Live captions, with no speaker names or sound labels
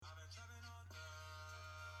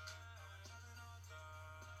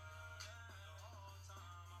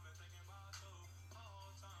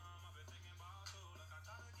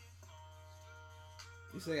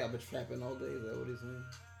You say I've been trapping all day? Is that what he's saying?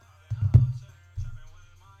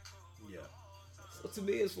 Yeah. So to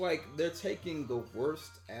me, it's like they're taking the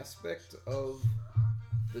worst aspect of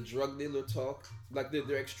the drug dealer talk. Like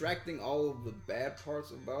they're extracting all of the bad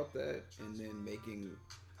parts about that and then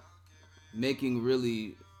making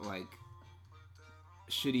really like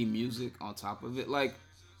shitty music on top of it. Like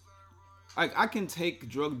I can take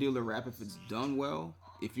drug dealer rap if it's done well.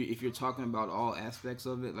 If you're talking about all aspects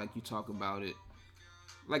of it, like you talk about it,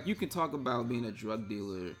 like you can talk about being a drug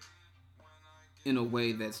dealer in a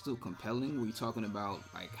way that's still compelling, where you're talking about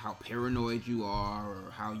like how paranoid you are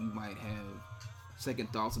or how you might have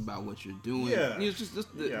second thoughts about what you're doing. Yeah, it's just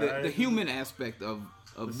the human aspect of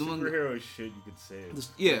the doing superhero shit. You could say.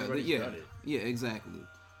 Yeah, exactly.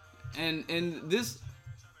 And this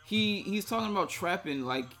he's talking about trapping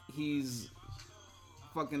like he's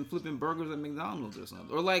fucking flipping burgers at McDonald's or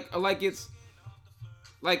something, or like it's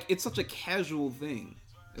such a casual thing.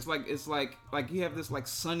 It's like you have this like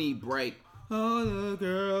sunny, bright, oh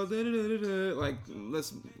girl, da, da, da, da, like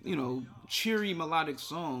let's cheery melodic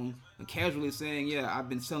song, and casually saying, yeah, I've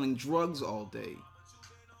been selling drugs all day.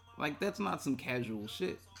 Like that's not some casual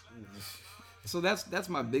shit. So that's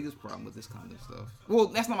my biggest problem with this kind of stuff. Well,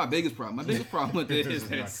 that's not my biggest problem. My biggest problem with it is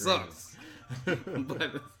that it sucks.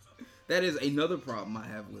 But that is another problem I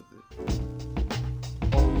have with it.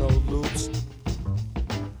 Oh no loops.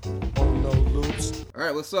 Oh no loops. All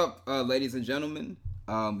right, what's up, ladies and gentlemen?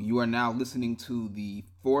 You are now listening to the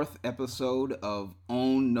 4th episode of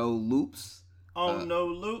Own No Loops. Own No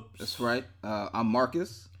Loops. That's right. I'm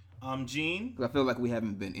Marcus. I'm Gene. I feel like we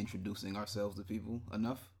haven't been introducing ourselves to people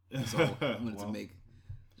enough. So I wanted to make,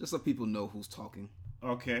 just so people know who's talking.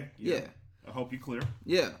 Okay. Yeah. I hope you're clear.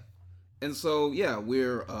 Yeah. And so, yeah,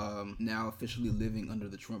 we're now officially living under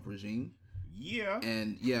the Trump regime. Yeah.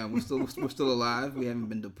 And yeah, we're still alive. We haven't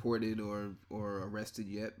been deported or arrested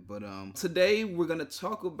yet. But today we're gonna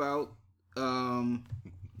talk about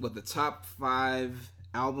the top 5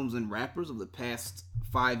 albums and rappers of the past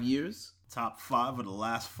 5 years. Top 5 of the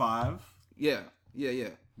last 5. Yeah.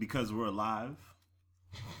 Because we're alive.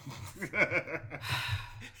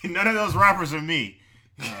 None of those rappers are me.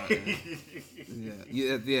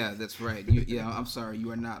 Yeah, that's right. I'm sorry,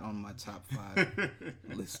 you are not on my top 5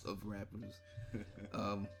 list of rappers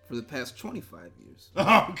for the past 25 years.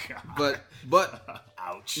 Oh God! But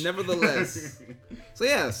ouch. Nevertheless,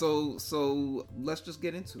 so let's just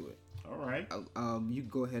get into it. All right. You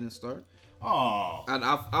go ahead and start. Oh, and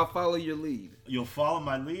I'll follow your lead. You'll follow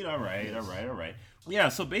my lead. All right. Yes. All right. Yeah,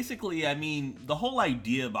 so basically, I mean, the whole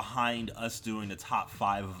idea behind us doing the top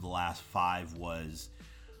 5 of the last 5 was,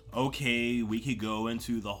 okay, we could go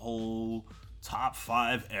into the whole top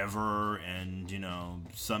 5 ever, and,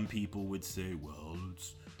 some people would say, well,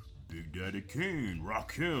 it's Big Daddy Kane,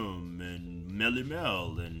 Rakim, and Melly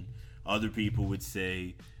Mel, and other people would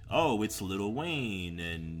say, oh, it's Lil Wayne,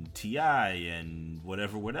 and T.I., and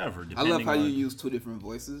whatever. I love how you use 2 different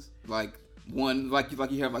voices, like... One like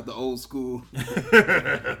you have like the old school voice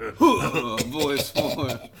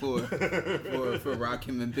for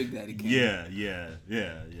Rakim and Big Daddy Kane. Yeah.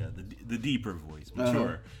 The deeper voice, but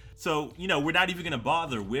sure. So we're not even gonna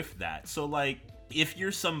bother with that. So like, if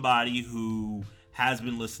you're somebody who has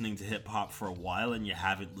been listening to hip hop for a while and you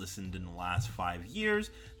haven't listened in the last 5 years,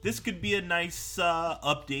 this could be a nice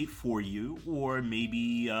update for you, or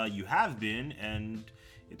maybe you have been and.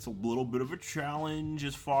 It's a little bit of a challenge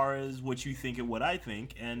as far as what you think and what I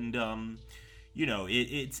think, and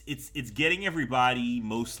it's getting everybody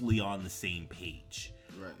mostly on the same page,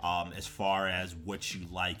 right? As far as what you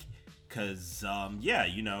like, because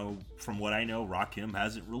from what I know, Rakim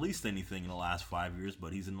hasn't released anything in the last 5 years,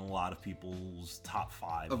 but he's in a lot of people's top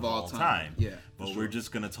 5 of all time. Yeah, but we're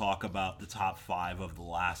just gonna talk about the top 5 of the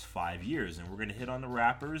last 5 years, and we're gonna hit on the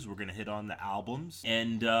rappers, we're gonna hit on the albums,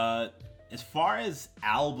 and as far as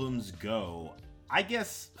albums go, I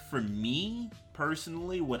guess for me,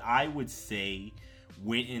 personally, what I would say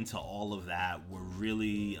went into all of that were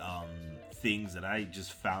really things that I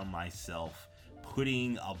just found myself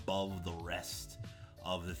putting above the rest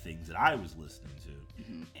of the things that I was listening to.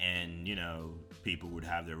 Mm-hmm. And, people would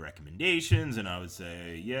have their recommendations, and I would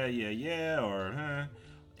say, yeah, or, huh.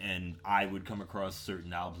 And I would come across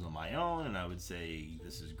certain albums on my own, and I would say,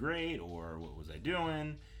 this is great, or what was I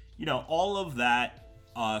doing? All of that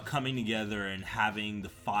coming together and having the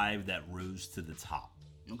 5 that rose to the top.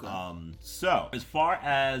 Okay. So, as far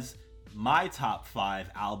as my top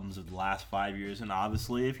 5 albums of the last 5 years, and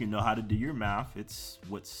obviously, if you know how to do your math, it's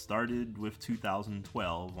what started with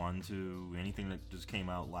 2012 on to anything that just came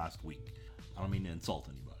out last week. I don't mean to insult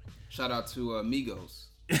anybody. Shout out to Migos.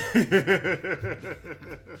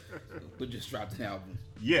 But just dropped an album.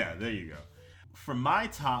 Yeah, there you go. For my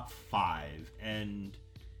top 5, and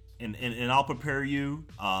I'll prepare you.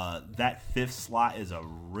 That 5th slot is a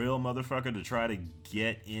real motherfucker to try to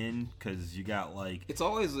get in, because you got like... It's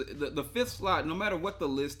always the 5th slot, no matter what the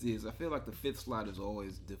list is. I feel like the 5th slot is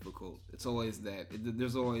always difficult. It's always that.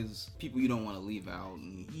 There's always people you don't want to leave out.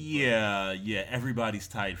 Yeah, everybody's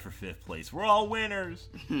tied for 5th place. We're all winners.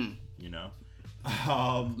 You know?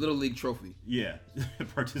 Little League trophy. Yeah,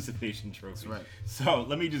 participation trophy. That's right. So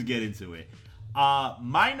let me just get into it.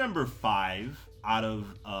 My number 5 out of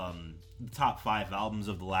the top 5 albums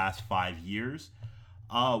of the last 5 years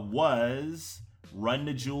was Run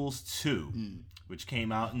the Jewels 2, which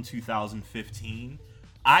came out in 2015.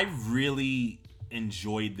 I really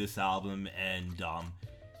enjoyed this album, and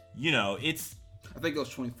you know, it's... I think it was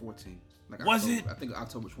 2014. Like was October, it? I think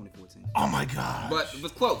October 2014. Oh my god! But it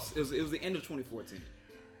was close. It was the end of 2014.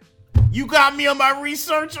 You got me on my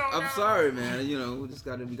research. I'm sorry, man. You know, we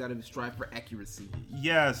gotta strive for accuracy.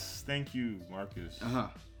 Yes, thank you, Marcus. Uh-huh.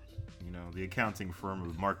 You know, the accounting firm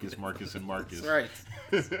of Marcus, and Marcus. That's right.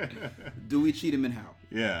 Do we cheat him and how?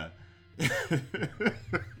 Yeah.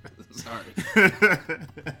 Sorry.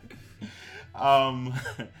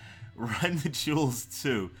 Run the Jewels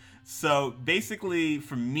 2. So basically,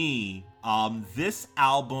 for me, this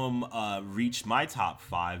album reached my top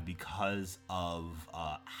 5 because of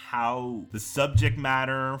how the subject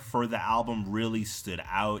matter for the album really stood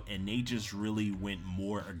out, and they just really went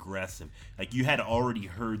more aggressive. Like, you had already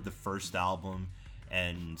heard the first album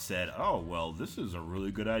and said, oh, well, this is a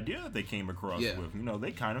really good idea that they came across with. You know,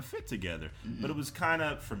 they kind of fit together. But it was kind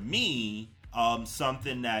of, for me,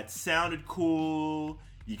 something that sounded cool,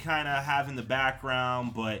 you kind of have in the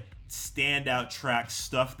background, but standout tracks,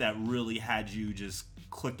 stuff that really had you just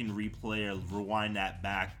click and replay or rewind that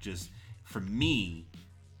back. Just, for me,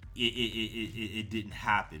 it didn't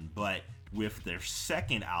happen. But with their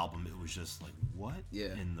second album, it was just like, what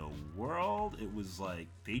in the world? It was like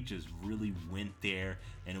they just really went there,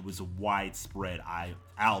 and it was a widespread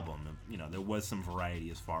album. You know, there was some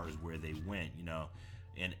variety as far as where they went, you know.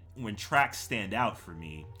 And when tracks stand out for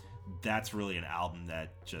me, that's really an album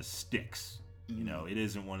that just sticks. You know, it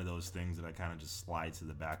isn't one of those things that I kind of just slide to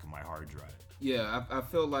the back of my hard drive. Yeah, I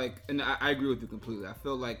feel like, and I agree with you completely. I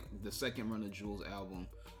feel like the second Run the Jewels album,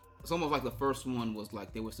 it's almost like the first one was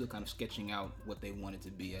like they were still kind of sketching out what they wanted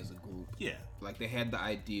to be as a group. Yeah. Like they had the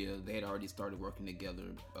idea, they had already started working together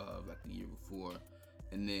like the year before,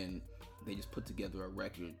 and then they just put together a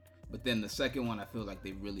record. But then the second one, I feel like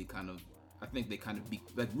they really kind of, I think they kind of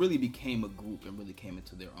really became a group and really came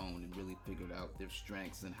into their own and really figured out their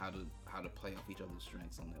strengths and how to play off each other's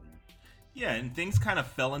strengths on that one. Yeah, and things kind of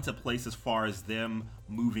fell into place as far as them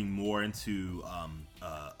moving more into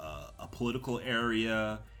a political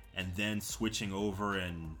area, and then switching over,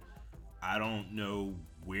 and I don't know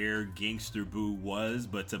where Gangsta Boo was,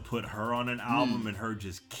 but to put her on an album and her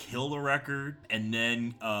just kill a record, and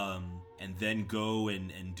then go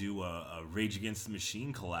and do a Rage Against the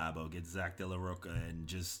Machine collabo, get Zach De La Rocha, and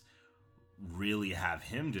just really have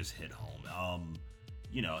him just hit home.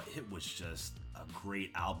 You know, it was just a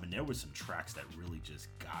great album, and there were some tracks that really just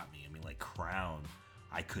got me. I mean, like Crown,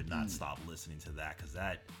 I could not stop listening to that, because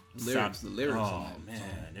that the lyrics. Oh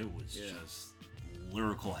man, it was just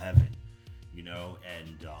lyrical heaven, you know.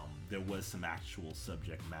 And there was some actual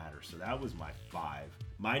subject matter. So that was my 5.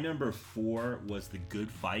 My number 4 was The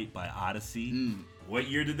Good Fight by Odyssey. What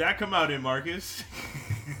year did that come out in, Marcus?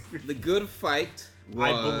 The Good Fight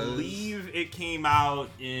was... I believe it came out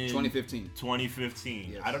in 2015.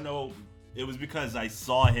 2015. Yes. I don't know. It was because I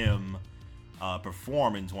saw him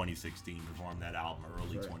perform in 2016, perform that album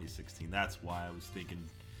early 2016. That's why I was thinking,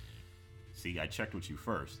 see, I checked with you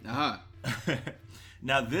first.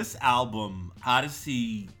 Now, this album,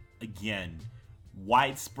 Odyssey, again,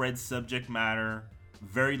 widespread subject matter,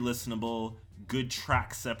 very listenable, good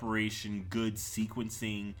track separation, good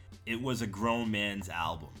sequencing. It was a grown man's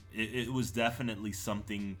album. It was definitely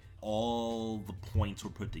something, all the points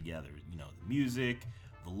were put together. You know, the music,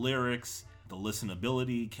 the lyrics, the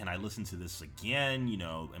listenability. Can I listen to this again? You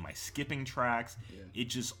know, am I skipping tracks? Yeah. It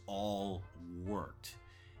just all worked.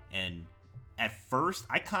 And at first,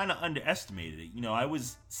 I kind of underestimated it. You know, I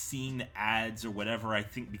was seeing the ads or whatever, I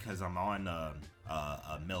think because I'm on a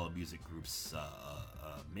Mellow Music Group's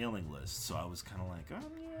mailing list. So I was kind of like,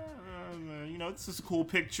 you know, this is a cool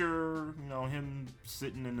picture, you know, him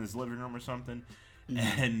sitting in his living room or something.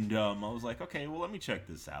 And I was like, okay, well, let me check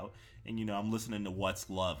this out. And, you know, I'm listening to What's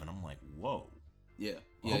Love, and I'm like, whoa. Yeah.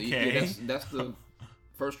 Okay. Yeah, that's the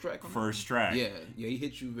first track. First track. Yeah, he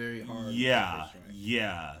hit you very hard. Yeah.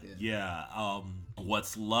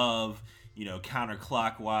 What's Love, you know,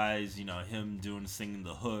 Counterclockwise, you know, him singing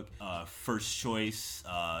the hook, First Choice,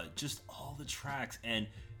 just all the tracks. And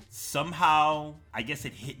somehow, I guess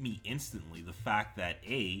it hit me instantly, the fact that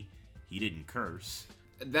he didn't curse.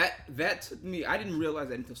 That took me. I didn't realize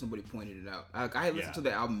that until somebody pointed it out. I had listened to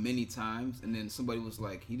the album many times, and then somebody was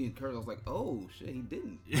like, "He didn't curse." I was like, "Oh shit, he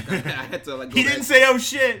didn't." I had to like. He didn't say "oh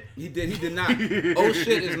shit." He did. He did not. "Oh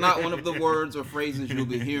shit" is not one of the words or phrases you'll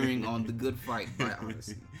be hearing on "The Good Fight" by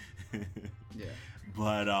Odyssey. Yeah.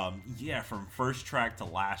 But from first track to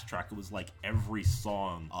last track, it was like every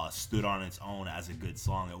song stood on its own as a good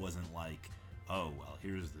song. It wasn't like, oh well,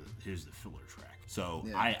 here's the filler track. So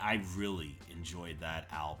yeah. I really enjoyed that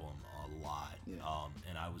album a lot. Yeah.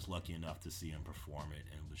 And I was lucky enough to see him perform it,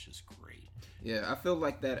 and it was just great. Yeah, I feel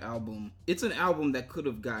like that album, it's an album that could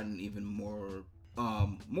have gotten even more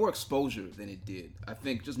exposure than it did. I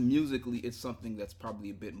think just musically, it's something that's probably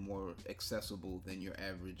a bit more accessible than your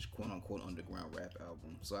average quote-unquote underground rap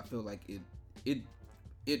album. So I feel like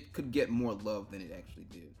it could get more love than it actually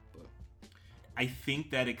did. But I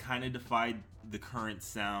think that it kind of defied the current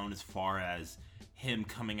sound as far as him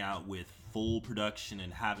coming out with full production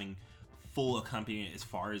and having full accompaniment as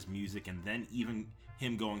far as music, and then even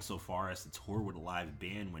him going so far as to tour with a live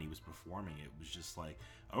band when he was performing. It was just like,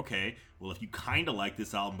 okay, well, if you kind of liked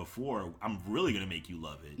this album before, I'm really gonna make you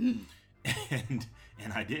love it.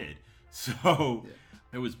 And I did. So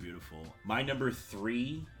it was beautiful. My number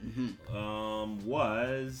 3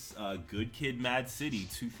 was Good Kid, Mad City,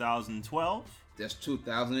 2012. That's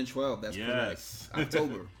 2012. That's correct.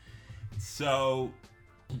 October. So,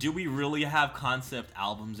 do we really have concept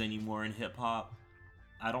albums anymore in hip hop?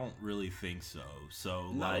 I don't really think so.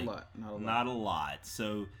 So, not a lot.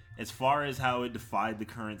 So, as far as how it defied the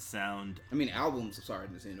current sound, I mean, albums. Sorry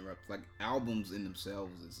to interrupt. Like, albums in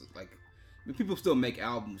themselves is like, I mean, people still make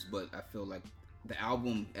albums, but I feel like the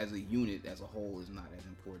album as a unit, as a whole, is not as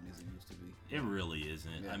important as it used to be. It really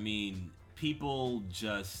isn't. Yeah. I mean, people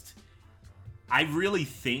just. I really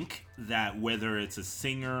think that whether it's a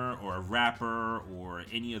singer or a rapper or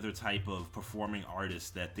any other type of performing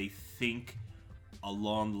artist, that they think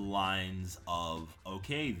along the lines of,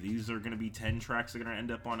 okay, these are going to be 10 tracks that are going to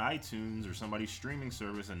end up on iTunes or somebody's streaming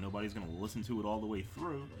service, and nobody's going to listen to it all the way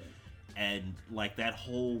through. Right. And like that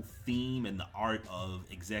whole theme and the art of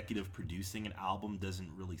executive producing an album doesn't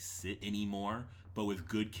really sit anymore. But with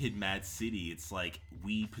Good Kid, Mad City, it's like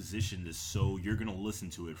we position this so you're going to listen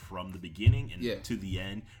to it from the beginning and to the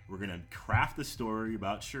end. We're going to craft a story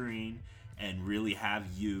about Shireen and really have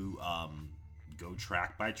you go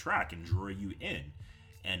track by track and draw you in.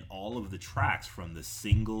 And all of the tracks from the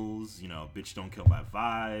singles, you know, Bitch Don't Kill My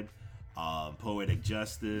Vibe, Poetic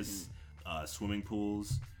Justice, Swimming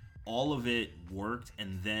Pools, all of it worked.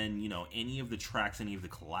 And then, you know, any of the tracks, any of the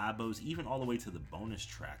collabos, even all the way to the bonus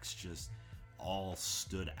tracks, just all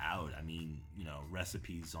stood out. I mean, you know,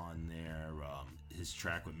 Recipes on there, his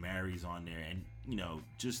track with Mary's on there, and, you know,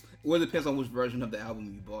 just... Well, it depends on which version of the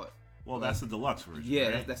album you bought. Well, that's the deluxe version, yeah,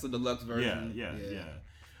 right? that's the deluxe version. Yeah.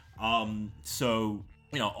 So,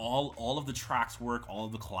 you know, all of the tracks work, all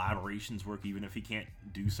of the collaborations work, even if he can't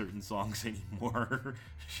do certain songs anymore.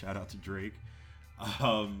 Shout out to Drake.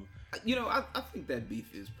 You know, I think that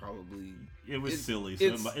beef is probably... It was silly, so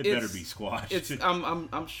it better be squashed.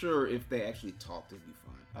 I'm sure if they actually talked, it'd be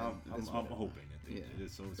fine. I'm hoping that they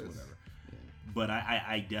did, so it's whatever. Yeah. But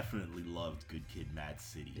I definitely loved Good Kid, Mad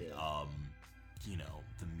City. Yeah. You know,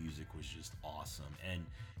 the music was just awesome. And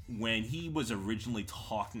when he was originally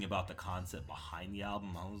talking about the concept behind the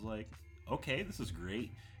album, I was like, okay, this is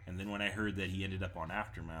great. And then when I heard that he ended up on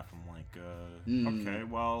Aftermath, I'm like, okay,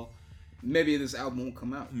 well... Maybe this album won't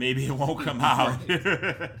come out. Maybe it won't come out.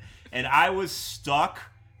 And I was stuck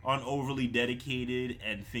on Overly Dedicated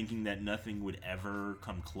and thinking that nothing would ever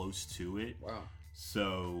come close to it. Wow.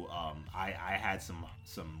 So I had some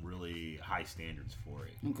really high standards for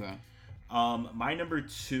it. Okay. My number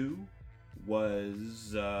 2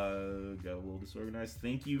 was got a little disorganized.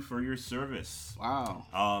 Thank You for Your Service. Wow.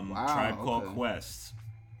 Tribe Called Quest.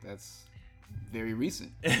 That's very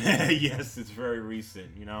recent. Yes, it's very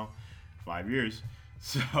recent. You know. 5 years.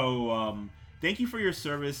 So, Thank You for Your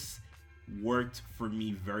Service worked for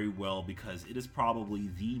me very well because it is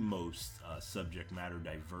probably the most subject matter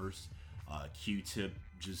diverse. Q-Tip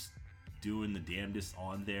just doing the damnedest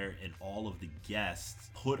on there, and all of the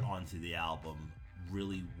guests put onto the album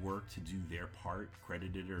really worked to do their part,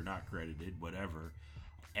 credited or not credited, whatever.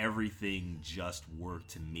 Everything just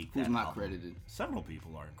worked to make that album. Who's not credited? Several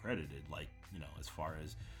people aren't credited, like, you know, as far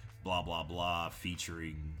as Blah Blah Blah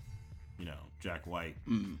featuring... You know, Jack White,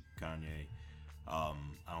 Kanye. I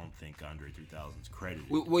don't think Andre 3000's credited.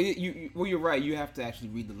 Well, you're right. You have to actually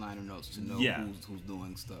read the liner notes to know who's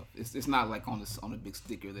doing stuff. It's not like on a big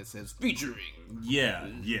sticker that says featuring. Yeah.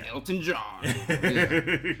 Elton John. Yeah.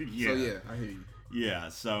 So yeah, I hear you. Yeah.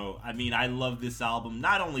 So I mean, I love this album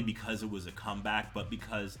not only because it was a comeback, but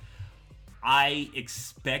because I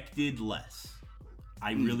expected less.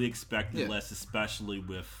 I really expected less, especially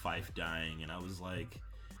with Phife dying, and I was like,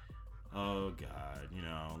 oh god,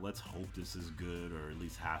 let's hope this is good or at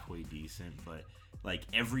least halfway decent. But like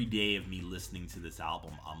every day of me listening to this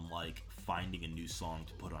album, I'm like finding a new song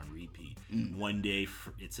to put on repeat. One day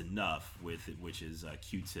it's enough with it, which is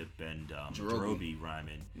Q-Tip and Jarobi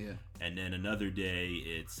rhyming. Yeah. And then another day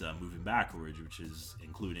it's Moving Backwards, which is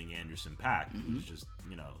including Anderson .Paak, who's just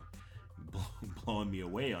blowing me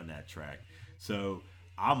away on that track. So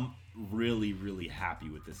I'm really, really happy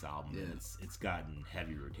with this album. Yeah. It's gotten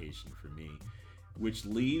heavy rotation for me, which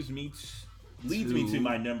leads me to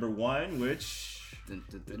my number one, which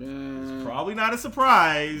is probably not a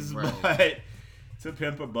surprise, but To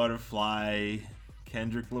Pimp a Butterfly,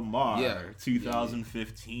 Kendrick Lamar,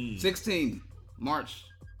 2015. 16 March.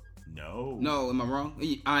 No, am I wrong?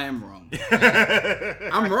 I am wrong.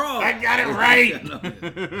 I'm wrong. I got it right.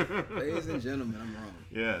 Ladies and gentlemen, I'm wrong.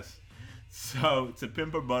 Yes. So, To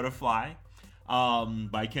Pimp a Butterfly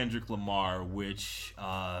by Kendrick Lamar, which,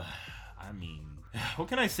 I mean, what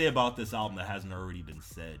can I say about this album that hasn't already been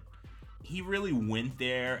said? He really went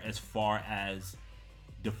there as far as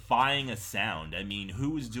defying a sound. I mean,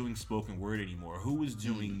 who was doing spoken word anymore? Who was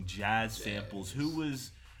doing jazz samples? Who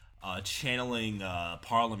was channeling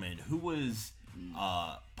Parliament? Who was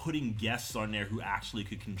putting guests on there who actually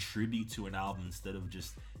could contribute to an album instead of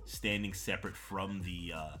just standing separate from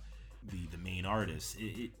the main artist?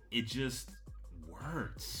 It just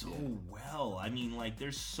worked so well. I mean, like,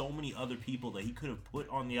 there's so many other people that he could have put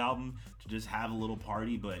on the album to just have a little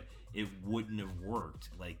party, but it wouldn't have worked.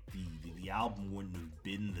 Like, the album wouldn't have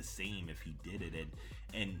been the same if he did it.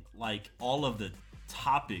 And like, all of the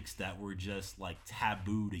topics that were just like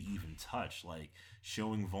taboo to even touch, like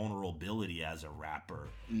showing vulnerability as a rapper,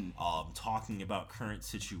 talking about current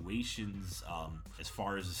situations as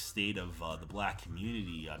far as the state of the black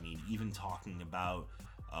community. I mean, even talking about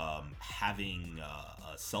having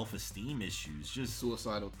self-esteem issues, just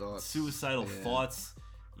suicidal thoughts,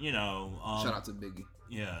 shout out to Biggie.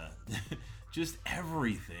 Yeah. Just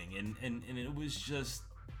everything. And it was just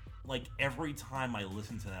like, every time I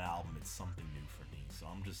listen to that album, it's something new for me. So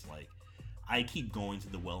I'm just like, I keep going to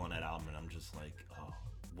the well on that album, and I'm just like, oh,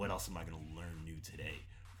 what else am I going to learn new today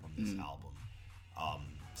from this album?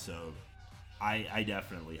 So I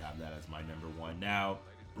definitely have that as my number one. Now,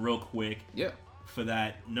 real quick, for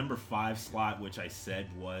that number 5 slot, which I said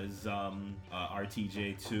was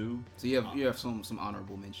RTJ2. So you have some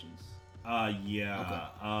honorable mentions.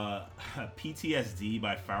 PTSD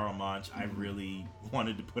by Pharoah Monch. I really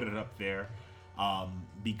wanted to put it up there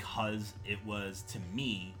because it was, to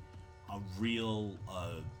me, a real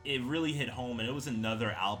it really hit home, and it was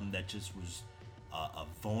another album that just was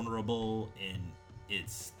vulnerable in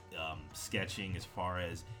its sketching, as far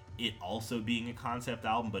as it also being a concept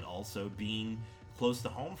album, but also being close to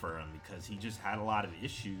home for him, because he just had a lot of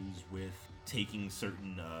issues with taking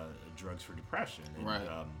certain drugs for depression.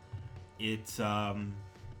 And,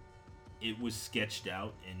 it was sketched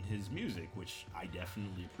out in his music, which I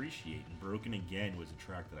definitely appreciate. And Broken Again was a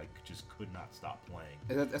track that I just could not stop playing.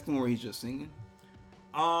 That's the one where he's just singing?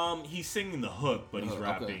 He's singing the hook, but he's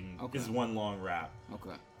rapping. Okay. It's one long rap.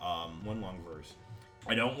 Okay. One long verse.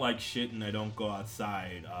 I Don't Like Shit and I Don't Go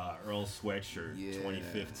Outside, Earl Sweatshirt,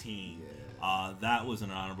 2015. Yeah. That was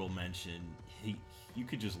an honorable mention. You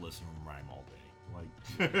could just listen to him rhyme all day. Like,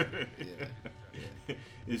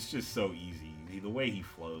 it's just so easy. The way he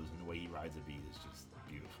flows and the way he rides a beat is just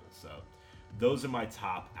beautiful. So, those are my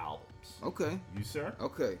top albums. Okay. You, sir?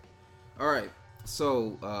 Okay. All right.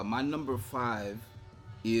 So, my number 5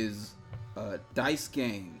 is Dice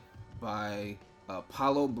Game by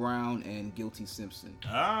Apollo Brown and Guilty Simpson.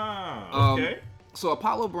 Okay. So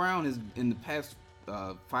Apollo Brown has, in the past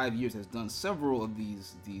 5 years, has done several of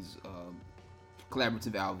these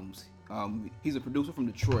collaborative albums. He's a producer from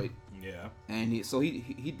Detroit. Yeah. And he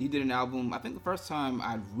did an album. I think the first time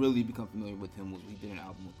I'd really become familiar with him was he did an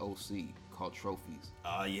album with OC called Trophies.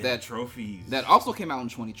 Trophies. That also came out in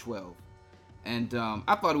 2012. And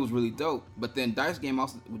I thought it was really dope. But then Dice Game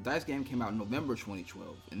came out in November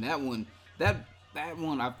 2012. And that one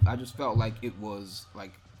I just felt like it was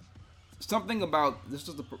like something about, this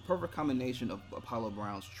is the perfect combination of Apollo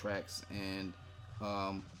Brown's tracks and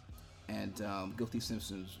Guilty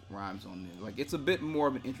Simpson's rhymes on there. Like, it's a bit more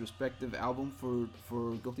of an introspective album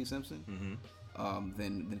for Guilty Simpson.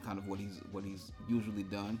 than kind of what he's usually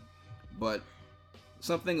done. But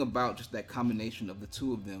something about just that combination of the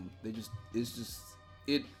two of them,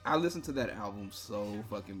 I listened to that album so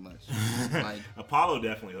fucking much. Like Apollo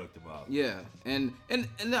definitely hooked him up. Yeah, and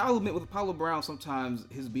I'll admit with Apollo Brown, sometimes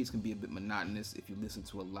his beats can be a bit monotonous if you listen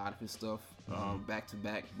to a lot of his stuff back to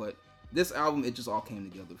back. But this album, it just all came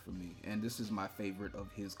together for me, and this is my favorite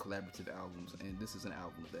of his collaborative albums. And this is an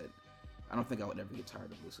album that I don't think I would ever get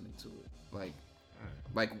tired of listening to it.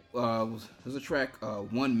 There's a track,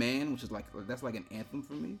 One Man, which is that's like an anthem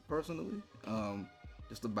for me personally.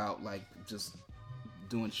 Just about like just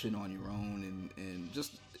doing shit on your own and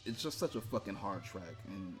just it's just such a fucking hard track,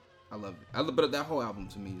 and I love it. But that whole album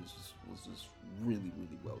to me was just really,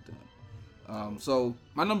 really well done. So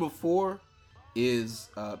my number 4 is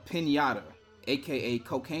Pinata, aka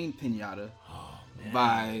Cocaine Pinata.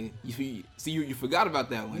 By you forgot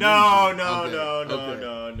about that one. No. Okay.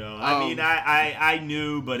 I mean, I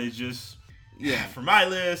knew, but it just for my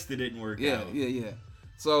list, it didn't work out. Yeah.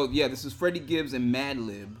 So yeah, this is Freddie Gibbs and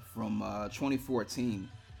Madlib from 2014,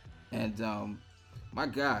 and my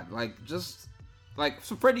God,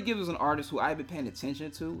 so Freddie Gibbs is an artist who I've been paying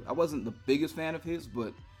attention to. I wasn't the biggest fan of his,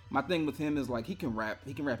 but my thing with him is like he can rap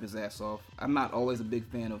his ass off. I'm not always a big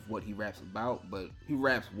fan of what he raps about, but he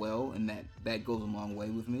raps well, and that goes a long way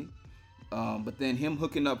with me. But then him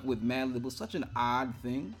hooking up with Madlib was such an odd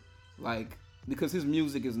thing, like because his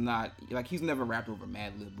music is not like he's never rapped over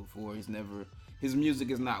Madlib before. His music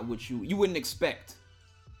is not what you wouldn't expect,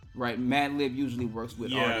 right? Madlib usually works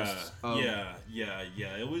with artists. Yeah.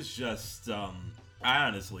 It was just I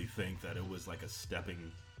honestly think that it was like a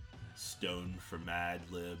stepping stone for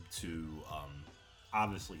Madlib to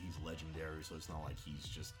obviously he's legendary, so it's not like he's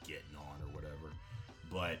just getting on or whatever.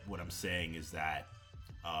 But what I'm saying is that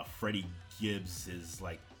Freddie Gibbs is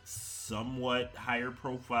like somewhat higher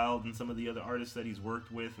profile than some of the other artists that he's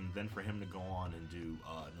worked with, and then for him to go on and do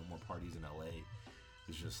No More Parties in LA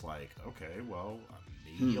is just like, okay, well,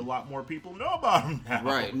 maybe a lot more people know about him now.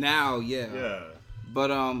 Right now, yeah. But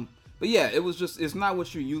yeah, it's not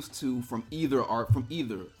what you're used to from either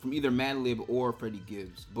Madlib or Freddie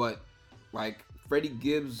Gibbs. But like Freddie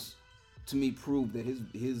Gibbs, to me, proved that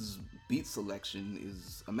his beat selection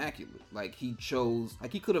is immaculate. Like he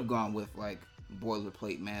could have gone with like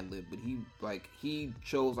boilerplate Madlib, but he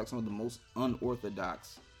chose like some of the most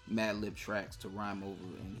unorthodox Madlib tracks to rhyme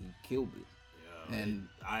over, and he killed it. Yeah, and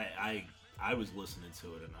I was listening to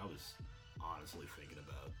it, and I was honestly thinking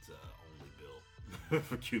about Only Bill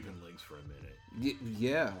for Cuban Links for a minute.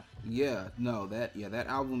 That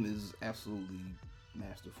album is absolutely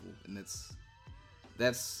masterful, and it's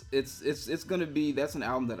gonna be that's an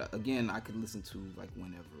album that again I could listen to like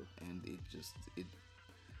whenever, and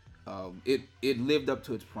it lived up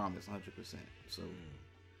to its promise 100%. So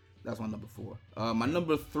that's my number 4. My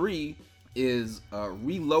number 3 is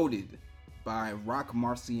Reloaded by Rock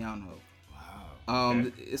Marciano. Wow.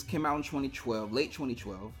 Okay. This came out in 2012, late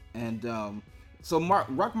 2012, and so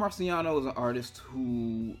Rock Marciano is an artist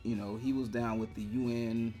who, he was down with the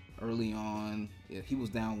UN early on. Yeah, he was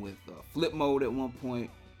down with Flip Mode at one point,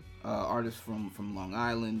 artist from Long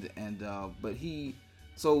Island, and but he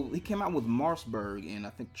came out with Marsburg in I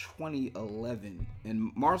think 2011,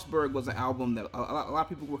 and Marsburg was an album that a lot of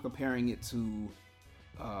people were comparing it to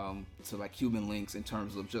like Cuban Links in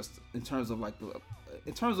terms of the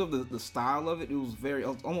style of it. It was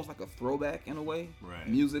almost like a throwback in a way, right,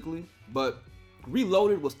 musically. But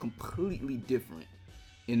Reloaded was completely different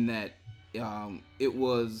in that it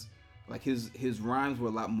was like his rhymes were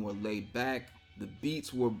a lot more laid back. The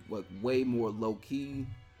beats were like way more low key.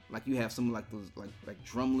 Like you have some like those like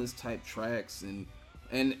drumless type tracks, and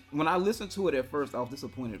when I listened to it at first, I was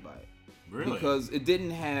disappointed by it. Really? Because it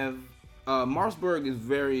didn't have Marsburg is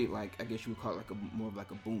very like, I guess you would call it like more of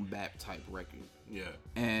like a boom bap type record. Yeah.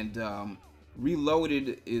 And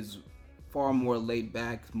Reloaded is far more laid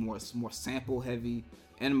back, more sample heavy.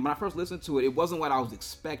 And when I first listened to it, it wasn't what I was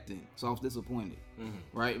expecting, so I was disappointed.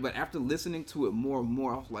 Mm-hmm. Right? But after listening to it more and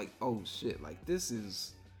more, I was like, oh shit, like this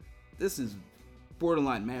is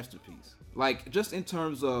borderline masterpiece. Like just in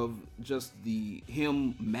terms of just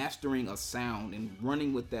him mastering a sound and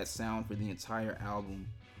running with that sound for the entire album.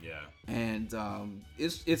 Yeah. And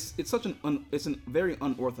it's such it's a very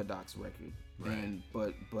unorthodox record. Right. And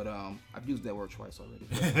but I've used that word twice already.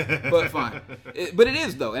 But fine. But it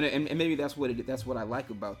is though, and maybe that's what I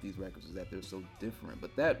like about these records, is that they're so different.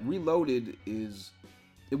 But that Reloaded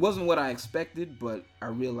it wasn't what I expected, but I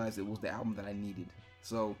realized it was the album that I needed.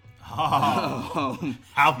 So album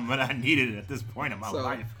that I needed at this point in my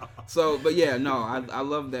life. But yeah, no, I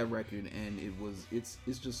love that record, and it's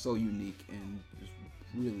just so unique and just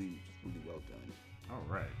really well done. All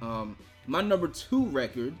right. My number 2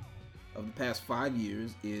 record of the past 5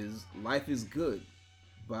 years is "Life Is Good"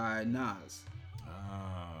 by Nas.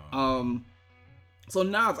 So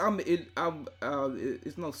Nas,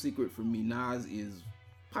 it's no secret for me. Nas is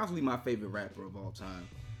possibly my favorite rapper of all time.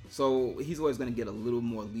 So he's always going to get a little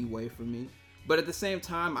more leeway from me. But at the same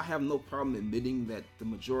time, I have no problem admitting that the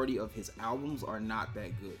majority of his albums are not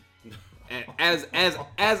that good. As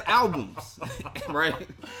albums, right?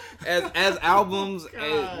 As albums,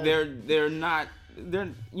 they're not.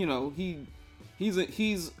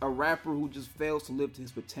 He's a rapper who just fails to live to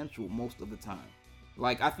his potential most of the time.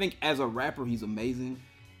 Like, I think as a rapper, he's amazing.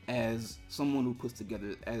 As someone who puts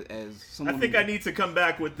together, as someone, I think I need to come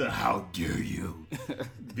back with the "How dare you,"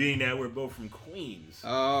 being that we're both from Queens.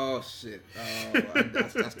 Oh shit!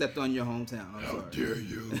 I stepped on your hometown. I'm How sorry. dare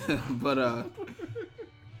you?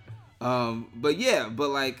 But yeah, but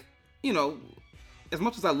like, as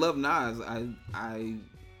much as I love Nas, I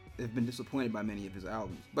have been disappointed by many of his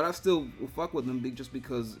albums. But I still will fuck with him just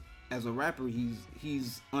because as a rapper,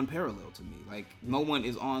 he's unparalleled to me. Like, no one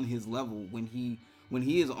is on his level when he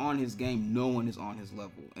is on his game. No one is on his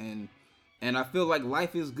level, and I feel like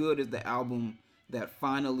 "Life Is Good" is the album that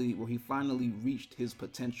where he finally reached his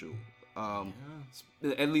potential.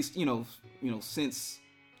 At least since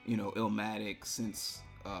Illmatic, since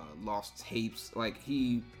Lost Tapes, like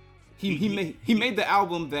he made the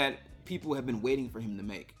album that people have been waiting for him to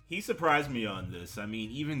make. He surprised me on this. I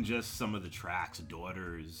mean, even just some of the tracks,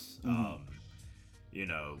 Daughters,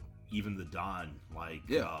 even the Don, like,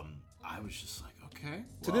 I was just like, okay.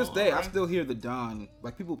 To this day, I still hear the Don.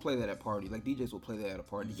 Like, people play that at party. Like, DJs will play that at a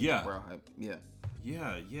party. Yeah. Crowd hype. Yeah.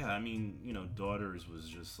 Yeah. I mean, Daughters was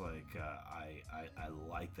just like, I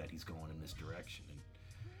like that he's going in this direction.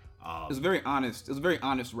 It's very honest. It's a very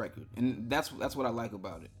honest record, and that's what I like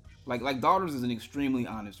about it. Like Daughters is an extremely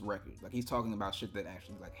honest record. Like, he's talking about shit that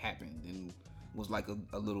actually like happened and was like a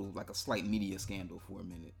slight media scandal for a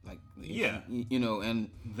minute. Like, and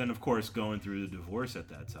then of course going through the divorce at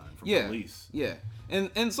that time from Police. Yeah.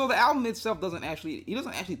 And so the album itself doesn't actually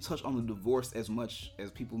touch on the divorce as much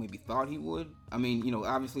as people maybe thought he would. I mean,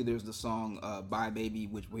 obviously there's the song "Bye Baby,"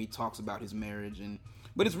 where he talks about his marriage,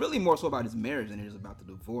 but it's really more so about his marriage than it is about the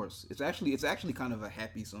divorce. It's actually kind of a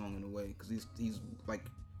happy song in a way, because he's like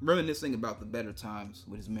reminiscing about the better times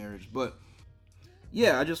with his marriage. But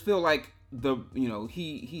yeah, I just feel like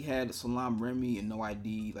he had Salam Remy and No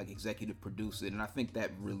ID like executive produce it, and I think that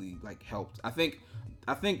really like helped. I think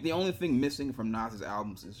the only thing missing from Nas's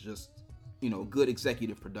albums is just good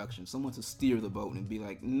executive production, someone to steer the boat and be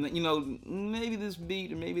like, maybe this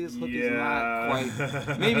beat or maybe this hook is not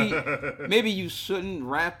quite. Maybe you shouldn't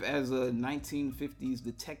rap as a 1950s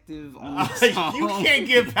detective on the song. You can't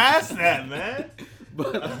get past that, man.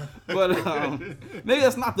 But maybe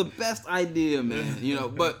that's not the best idea, man.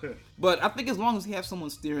 But I think as long as he has someone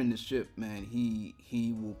steering the ship, man,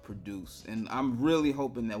 he will produce. And I'm really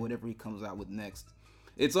hoping that whatever he comes out with next,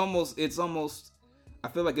 it's almost. I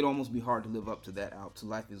feel like it'd almost be hard to live up to that to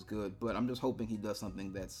 "Life Is Good," but I'm just hoping he does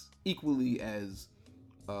something that's equally as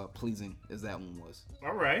pleasing as that one was.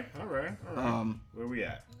 All right. Where we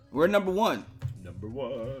at? We're number 1. Number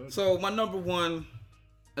 1. So my number 1,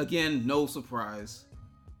 again, no surprise,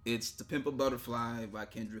 it's "To Pimp a Butterfly" by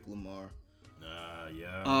Kendrick Lamar.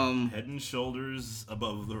 Head and shoulders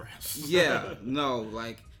above the rest. Yeah, no,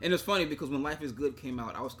 like, and it's funny because when "Life Is Good" came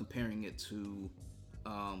out, I was comparing it to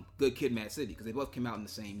Good Kid, Mad City, because they both came out in the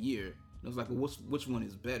same year. And I was like, well, which one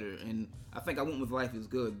is better? And I think I went with "Life Is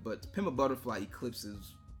Good," but "To Pimp a Butterfly"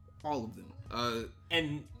 eclipses all of them.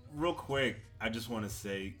 And real quick, I just want to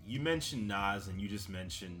say, you mentioned Nas and you just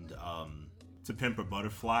mentioned "To Pimp a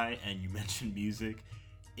Butterfly," and you mentioned music.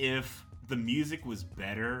 If the music was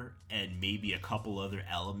better and maybe a couple other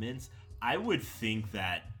elements, I would think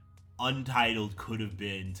that Untitled could have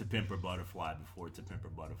been "To Pimp a Butterfly" before "To Pimp a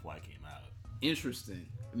Butterfly" came out. Interesting.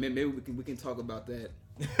 Maybe we can talk about that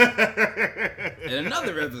in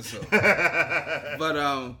another episode. But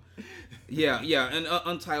yeah, and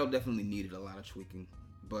Untitled definitely needed a lot of tweaking.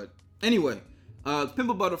 But anyway, "Pimp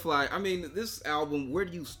a Butterfly." I mean, this album, where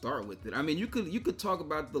do you start with it? I mean, you could talk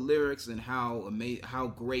about the lyrics and how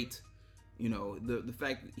great, the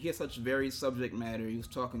fact that he has such varied subject matter. He was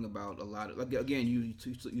talking about a lot of, like, again,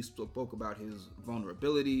 you spoke about his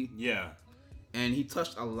vulnerability. Yeah. And he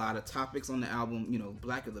touched a lot of topics on the album.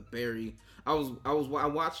 Black of the Berry. I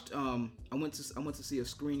watched. I went to see a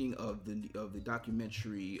screening of the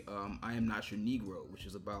documentary "I Am Not Your Negro," which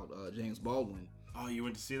is about James Baldwin. Oh, you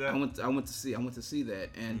went to see that? I went to see that,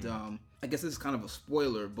 and I guess this is kind of a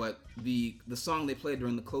spoiler, but the song they played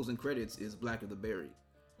during the closing credits is "Black of the Berry."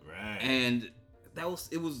 Right. And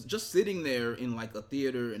it was just sitting there in like a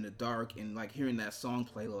theater in the dark and like hearing that song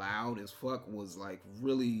play loud as fuck was like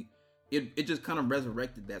really. It just kind of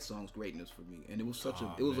resurrected that song's greatness for me, and it was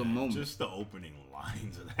a moment. Just the opening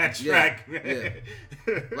lines of that track,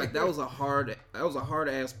 like that was a hard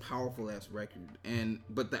ass, powerful ass record,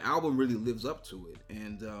 but the album really lives up to it,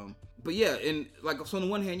 and but yeah, and like so on the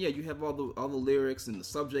one hand, you have all the lyrics and the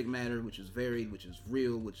subject matter, which is varied, which is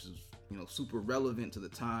real, which is super relevant to the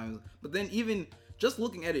times, but then even just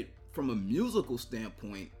looking at it from a musical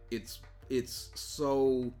standpoint, it's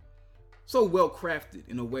so well crafted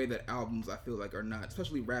in a way that albums I feel like are not,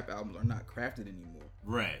 especially rap albums, are not crafted anymore.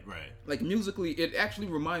 Right. Like musically, it actually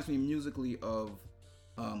reminds me musically of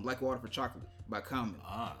Like Water for Chocolate by Common.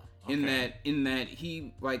 Okay. In that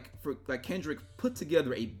he like Kendrick put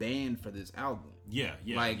together a band for this album. Yeah.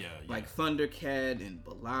 Like Thundercat and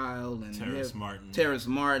Belial and Terrace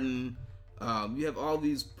Martin. You have all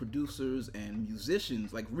these producers and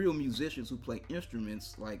musicians, like real musicians who play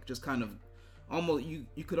instruments, like just kind of almost you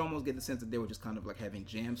could almost get the sense that they were just kind of like having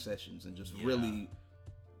jam sessions and just really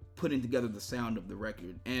putting together the sound of the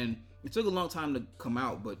record. And it took a long time to come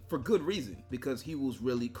out, but for good reason, because he was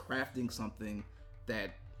really crafting something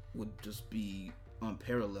that would just be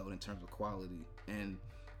unparalleled in terms of quality. And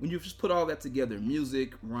when you just put all that together,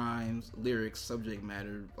 music, rhymes, lyrics, subject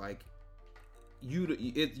matter, like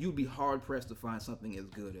you'd be hard pressed to find something as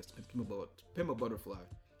good as Pimp a Butterfly.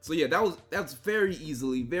 So yeah, that's very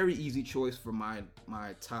easy choice for my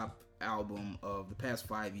top album of the past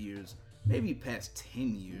 5 years, maybe past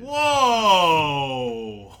 10 years.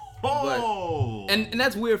 Whoa! And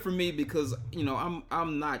that's weird for me because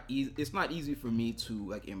I'm not easy. It's not easy for me to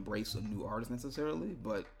like embrace a new artist necessarily,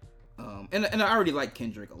 but and I already liked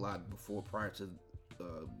Kendrick a lot prior to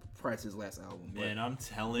his last album. Man, I'm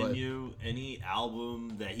telling you, any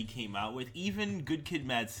album that he came out with, even Good Kid,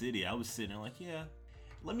 Mad City, I was sitting there like, yeah.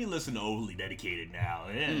 Let me listen to Overly Dedicated now.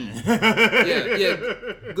 Yeah.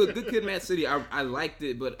 Good Kid, Mad City. I liked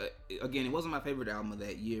it, but again, it wasn't my favorite album of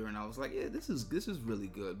that year. And I was like, yeah, this is really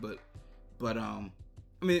good. But I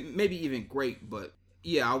mean, maybe even great. But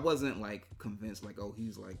yeah, I wasn't like convinced. Like, oh,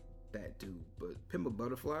 he's like that dude. But Pimp a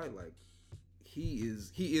Butterfly, like he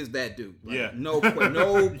is that dude. Like, no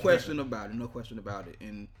question about it. No question about it.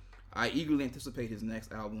 And I eagerly anticipate his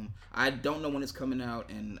next album. I don't know when it's coming out,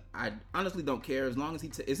 and I honestly don't care as long as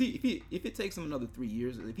if it takes him another 3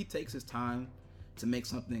 years, if he takes his time to make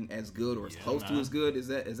something as good or as close to as good as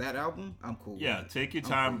that album, I'm cool. Yeah, take your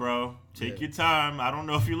time, bro. Take your time. I don't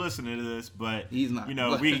know if you're listening to this, but he's not.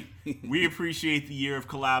 We appreciate the year of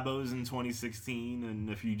collabos in 2016, and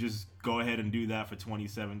if you just go ahead and do that for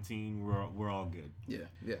 2017, we're all good. Yeah.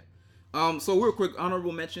 So real quick,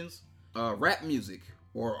 honorable mentions: rap music,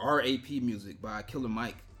 or RAP music by Killer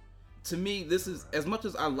Mike. To me, this is, as much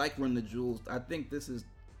as I like Run the Jewels, I think this is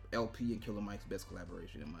LP and Killer Mike's best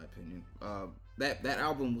collaboration, in my opinion. That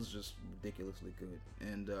album was just ridiculously good.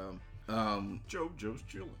 And JoJo's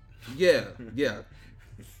chilling. Yeah,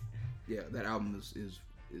 that album is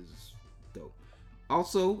dope.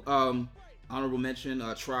 Also, honorable mention,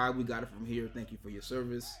 Tribe, We Got It From Here, Thank You For Your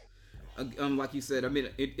Service. Like you said, I mean,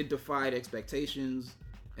 it defied expectations.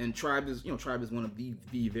 And Tribe is one of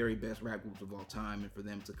the very best rap groups of all time, and for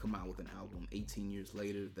them to come out with an album 18 years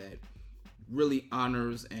later that really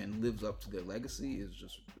honors and lives up to their legacy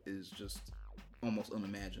is just almost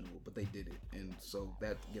unimaginable. But they did it, and so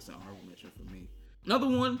that gets an honorable mention for me. Another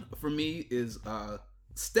one for me is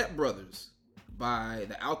Step Brothers by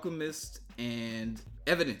The Alchemist and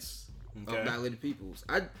Evidence of Dilated Peoples.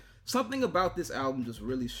 Something about this album just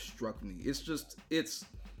really struck me. It's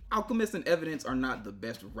Alchemist and Evidence are not the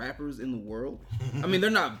best rappers in the world. I mean, they're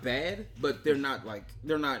not bad, but they're not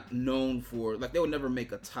known for, like, they would never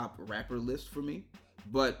make a top rapper list for me.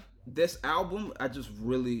 But this album, I just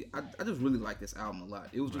really like this album a lot.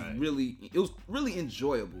 It was just really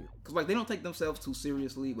enjoyable because like they don't take themselves too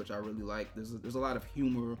seriously, which I really like. There's a lot of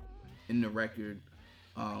humor in the record.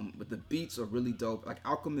 But the beats are really dope. Like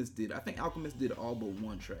I think Alchemist did all but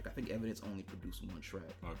one track. I think Evidence only produced one track.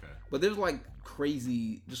 Okay. But there's like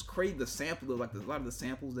crazy the sample, like a lot of the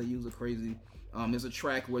samples they use are crazy. There's a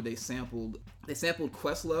track where they sampled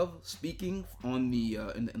Questlove speaking on the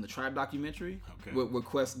in the Tribe documentary, where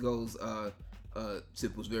Quest goes,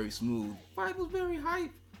 "Tip was very smooth, vibe was very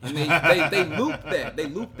hype," and they looped that. They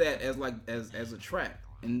looped that as like as a track,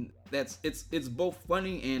 and it's both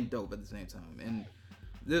funny and dope at the same time. And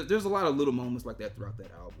there's a lot of little moments like that throughout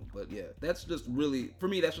that album. But yeah, that's just really, for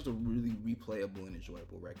me, that's just a really replayable and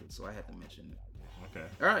enjoyable record. So I have to mention it. Okay.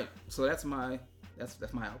 All right. So that's my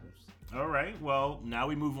albums. All right. Well, now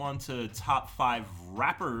we move on to top 5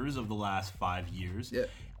 rappers of the last 5 years. Yeah.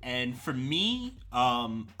 And for me,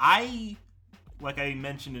 I, like I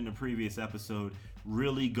mentioned in a previous episode,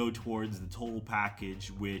 really go towards the total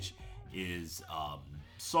package, which is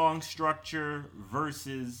song structure,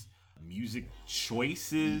 verses, music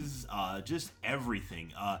choices, just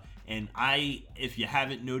everything. And I, if you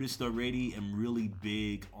haven't noticed already, am really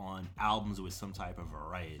big on albums with some type of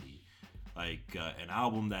variety. Like an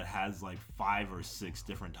album that has like 5 or 6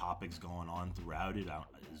 different topics going on throughout it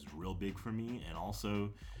is real big for me. And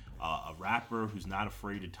also a rapper who's not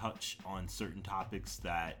afraid to touch on certain topics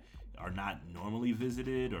that are not normally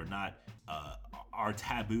visited or not are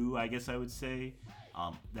taboo, I guess I would say.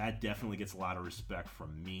 That definitely gets a lot of respect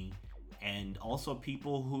from me. And also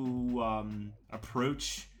people who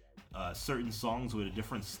approach certain songs with a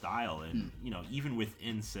different style, and even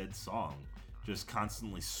within said song, just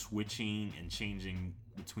constantly switching and changing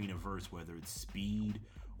between a verse, whether it's speed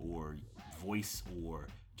or voice or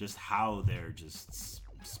just how they're just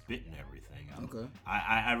spitting everything. Okay.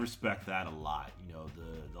 I respect that a lot.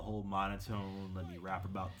 The whole monotone, let me rap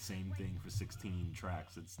about the same thing for 16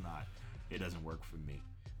 tracks. It doesn't work for me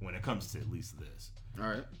when it comes to at least this. All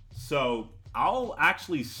right. So I'll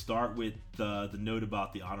actually start with the note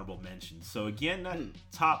about the honorable mentions. So again, that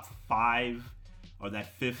top 5 or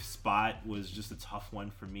that 5th spot was just a tough one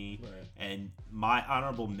for me. Right. And my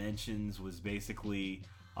honorable mentions was basically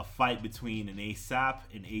a fight between an ASAP,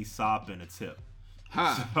 an Aesop, and a Tip.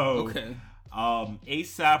 So, okay.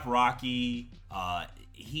 ASAP Rocky,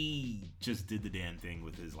 he just did the damn thing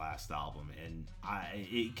with his last album, and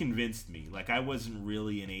it convinced me. Like, I wasn't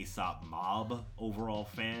really an A$AP Mob overall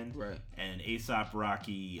fan, right? And A$AP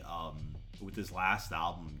Rocky, with his last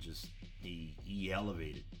album, just he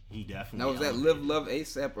elevated. He definitely. Now was that Live Love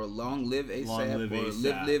ASAP or Long Live ASAP or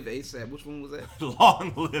Live ASAP? Which one was that?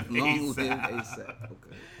 Long Live ASAP. Long Live ASAP.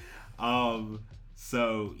 Okay.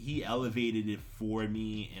 So he elevated it for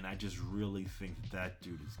me, and I just really think that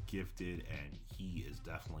dude is gifted, and he is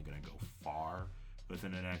definitely gonna go far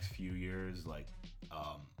within the next few years. Like,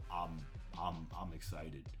 I'm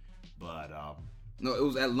excited, but no, it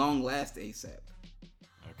was at long last ASAP.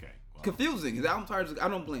 Okay. Well. Confusing. His album titles, I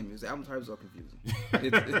don't blame you. His album titles are confusing.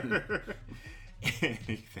 Thank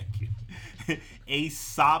you.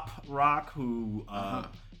 A$AP Rock, who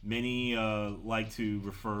many like to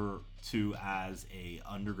refer to as a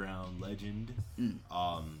underground legend.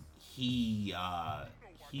 He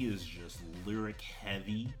is just lyric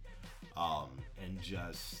heavy, and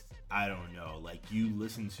just, I don't know, like, you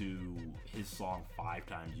listen to his song 5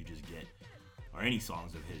 times, you just get, or any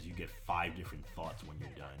songs of his, you get 5 different thoughts when you're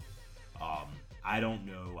done. I don't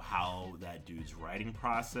know how that dude's writing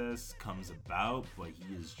process comes about, but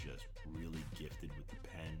he is just really gifted with the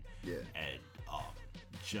pen. Yeah. And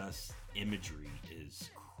just imagery is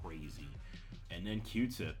crazy. And then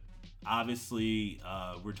Q-Tip. Obviously,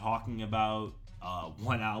 we're talking about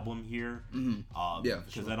one album here. Mm-hmm.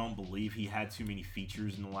 Because I don't believe he had too many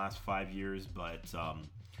features in the last 5 years. But,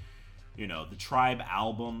 the Tribe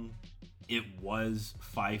album, it was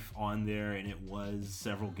Fife on there, and it was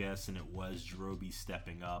several guests, and it was Jerobi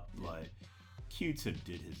stepping up. But Q-Tip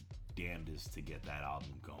did his damnedest to get that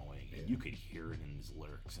album going, and you could hear it in his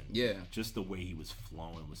lyrics, and just the way he was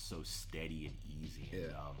flowing was so steady and easy.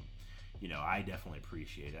 And I definitely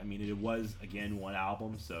appreciate it. I mean, it was, again, one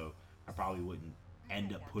album, so I probably wouldn't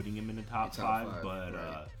end up putting him in the top five, but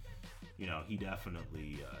right. He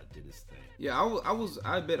definitely did his thing. Yeah, I was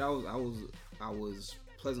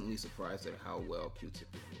pleasantly surprised at how well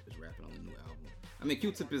Q-Tip is rapping on the new album. I mean,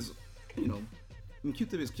 Q-Tip is,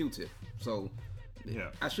 Q-Tip is Q-Tip, so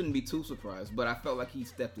I shouldn't be too surprised. But I felt like he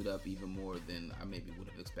stepped it up even more than I maybe would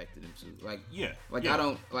have expected him to. I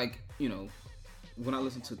don't when I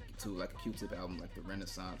listen to like a Q-Tip album like the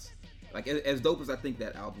Renaissance, like as dope as I think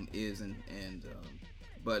that album is,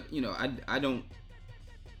 but I don't.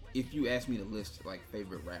 If you ask me to list like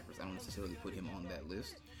favorite rappers, I don't necessarily put him on that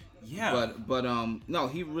list. Yeah. But no,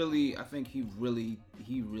 he really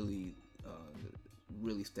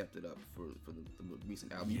stepped it up for the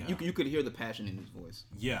recent album. Yeah. You could hear the passion in his voice.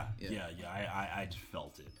 Yeah. I just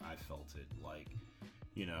felt it. Like,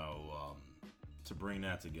 to bring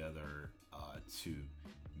that together, to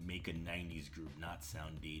make a 90s group not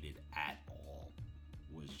sound dated at all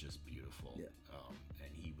was just beautiful. Yeah.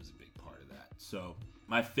 And he was a big part of that. So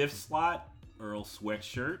my 5th slot, Earl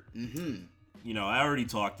Sweatshirt. Mm-hmm. I already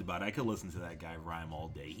talked about it. I could listen to that guy rhyme all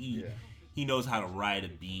day. He knows how to ride a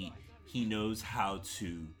beat. He knows how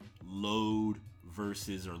to load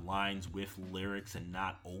verses or lines with lyrics and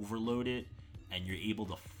not overload it. And you're able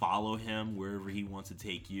to follow him wherever he wants to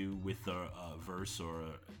take you with a verse or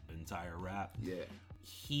an entire rap. Yeah.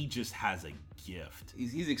 he just has a gift.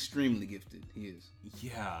 He's extremely gifted. He is.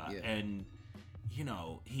 Yeah. And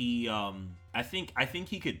he I think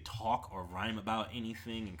he could talk or rhyme about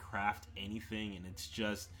anything and craft anything, and it's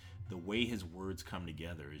just the way his words come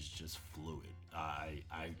together is just fluid. I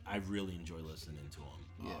really enjoy listening to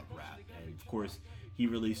him rap. And of course, he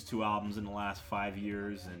released 2 albums in the last 5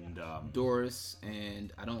 years, and Doris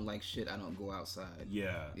and I Don't Like Shit, I Don't Go Outside.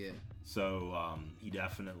 Yeah. So he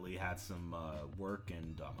definitely had some work,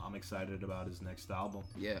 and I'm excited about his next album.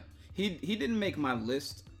 Yeah, he didn't make my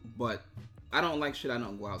list, but I Don't Like Shit, I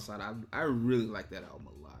Don't Go Outside. I really like that album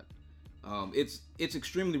a lot. It's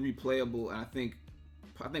extremely replayable, and I think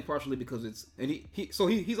partially because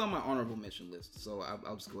he's on my honorable mention list, so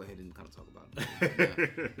I'll just go ahead and kind of talk about it.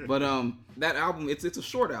 Yeah. But that album, it's a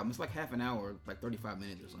short album. It's like half an hour, like 35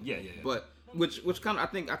 minutes or something. Yeah. But which kind of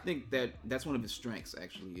I think that's one of his strengths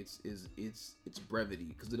actually. It's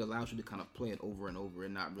brevity, because it allows you to kind of play it over and over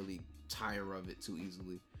and not really tire of it too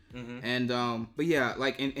easily. Mm-hmm. And but yeah,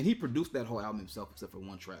 like and he produced that whole album himself except for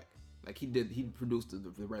one track. Like he produced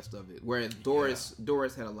the rest of it. Whereas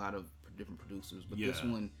Doris had a lot of different producers, but this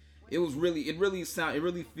one, it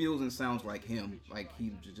really feels and sounds like him. Like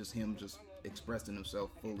he just expressing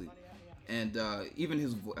himself fully. And even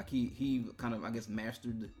his like he kind of, I guess,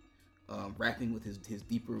 mastered rapping with his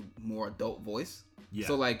deeper, more adult voice. Yeah.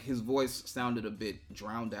 So like his voice sounded a bit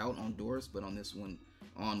drowned out on Doris, but on this one,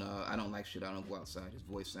 on I Don't Like Shit, I Don't Go Outside, his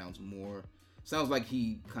voice sounds like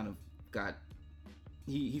he kind of got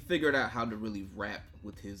he figured out how to really rap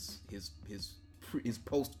with his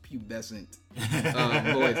post-pubescent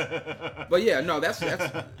voice. But yeah, no, that's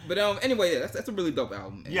but anyway, yeah, that's a really dope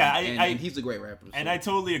album. And, and he's a great rapper. So. And I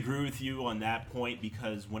totally agree with you on that point,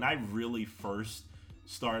 because when I really first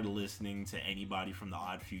started listening to anybody from the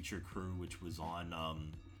Odd Future crew, which was on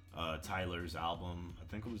Tyler's album, I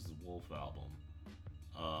think it was the Wolf album.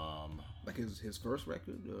 Like his first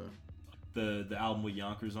record, or the album with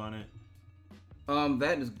Yonkers on it.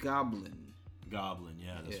 That is Goblin.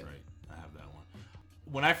 Yeah, that's right. I have that one.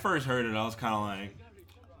 When I first heard it, I was kind of like,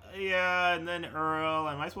 yeah, and then Earl,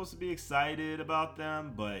 am I supposed to be excited about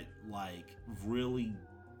them? But like really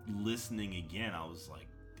listening again, I was like,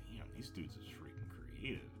 damn, these dudes are freaking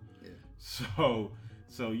creative. Yeah.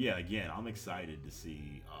 So yeah, again, I'm excited to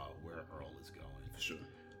see where Earl is going. For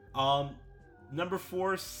sure. Number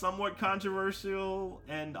 4, somewhat controversial,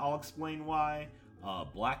 and I'll explain why.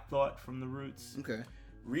 Black Thought from The Roots. Okay.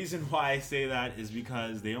 Reason why I say that is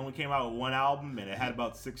because they only came out with 1 album, and it had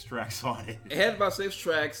about 6 tracks on it. It had about 6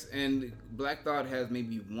 tracks, and Black Thought has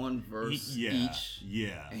maybe 1 verse each.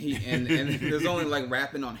 Yeah. And there's only like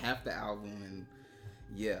rapping on half the album, and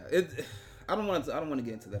yeah, I don't want to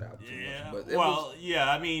get into that album too much. But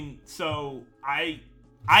I mean, so I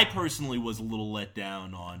personally was a little let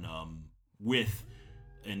down on with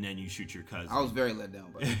And Then You Shoot Your Cousin. I was very let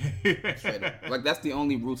down by it. Straight up. Like, that's the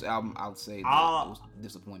only Roots album I would say that was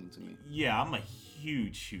disappointing to me. Yeah, I'm a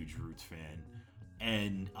huge Roots fan.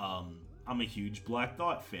 And I'm a huge Black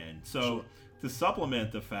Thought fan. So, to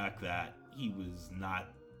supplement the fact that he was not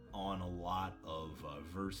on a lot of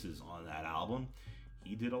verses on that album,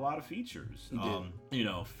 he did a lot of features. He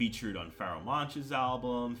did. Featured on Pharoah Monch's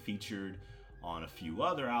album, featured on a few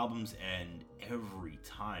other albums, and every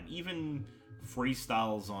time, even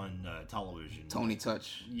freestyles on television. Tony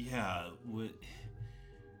Touch. Yeah.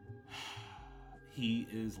 He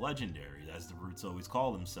is legendary, as the Roots always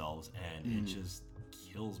call themselves, and it just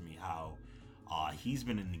kills me how he's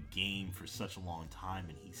been in the game for such a long time,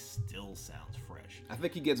 and he still sounds fresh. I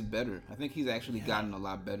think he gets better. I think he's actually gotten a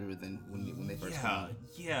lot better than when they first came out.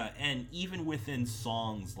 Yeah, and even within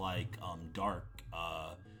songs like Dark,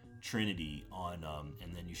 Trinity on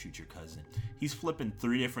And Then You Shoot Your Cousin, he's flipping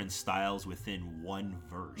 3 different styles within 1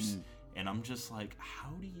 verse. And I'm just like,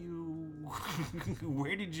 how do you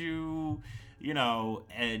where did you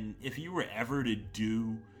and if you were ever to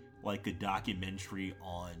do like a documentary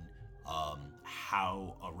on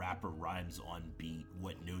how a rapper rhymes on beat,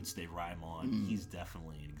 what notes they rhyme on, he's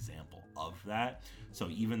definitely an example of that. So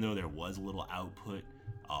even though there was a little output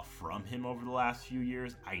from him over the last few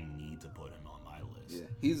years, I need to put him on my list.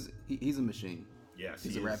 Yeah, he's a machine. Yes,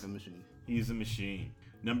 he's a rapping machine. He's a machine.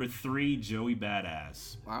 Number 3, Joey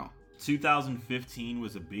Badass. Wow. 2015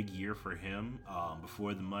 was a big year for him.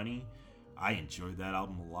 Before the Money, I enjoyed that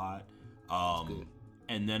album a lot. That's good.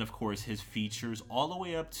 And then, of course, his features all the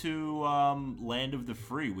way up to Land of the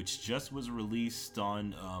Free, which just was released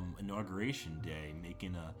on Inauguration Day,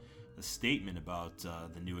 making a statement about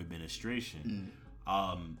the new administration.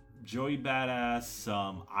 Joey Badass,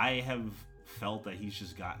 I have felt that he's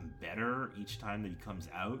just gotten better each time that he comes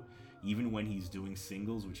out. even when he's doing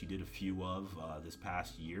singles, which he did a few of this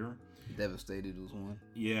past year. Devastated was one.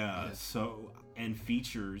 Yeah. So, and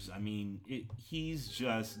features, I mean, he's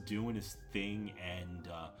just doing his thing, and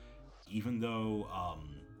even though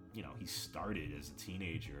he started as a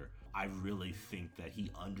teenager, I really think that he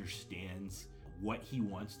understands what he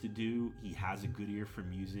wants to do. He has a good ear for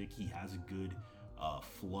music. He has a good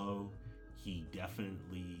flow. He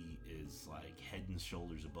definitely is like head and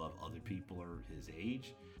shoulders above other people are his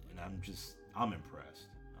age, and I'm impressed.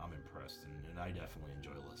 And I definitely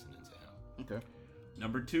enjoy listening to him. Okay.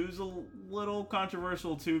 Number 2 is a little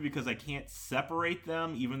controversial too, because I can't separate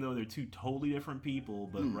them, even though they're two totally different people.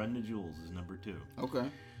 But Run the Jewels is number 2. Okay.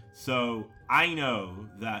 So I know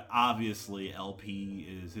that obviously LP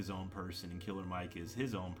is his own person and Killer Mike is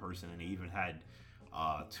his own person, and they even had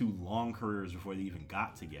 2 long careers before they even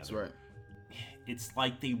got together. That's right. It's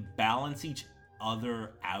like they balance each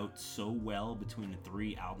other out so well between the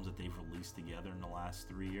 3 albums that they've released together in the last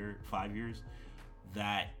 5 years,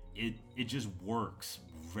 that it just works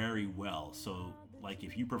very well. So like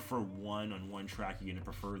if you prefer one on one track, you're gonna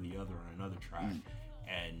prefer the other on another track.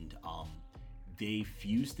 And they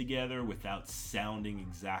fuse together without sounding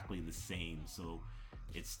exactly the same. So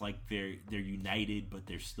it's like they're united, but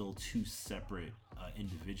they're still 2 separate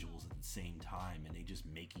individuals at the same time, and they just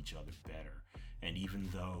make each other better. And even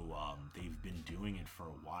though they've been doing it for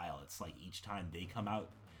a while, it's like each time they come out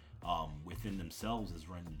within themselves as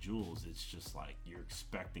Run the Jewels, it's just like you're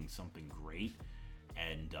expecting something great.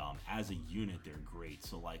 And as a unit, they're great.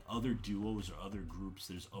 So like other duos or other groups,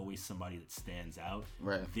 there's always somebody that stands out.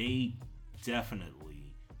 Right. They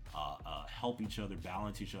definitely help each other,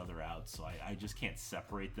 balance each other out. So I just can't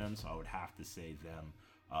separate them. So I would have to say them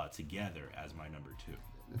together as my number 2.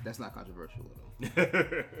 That's not controversial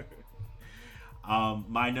at all.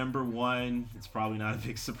 My number 1, it's probably not a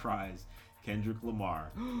big surprise, Kendrick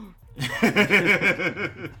Lamar.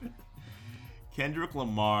 Kendrick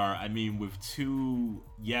Lamar, I mean, with 2,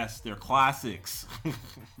 yes, they're classics.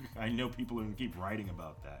 I know people are going to keep writing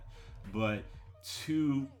about that. But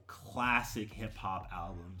 2 classic hip-hop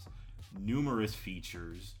albums, numerous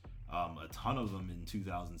features, a ton of them in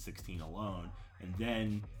 2016 alone, and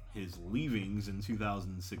then his leavings in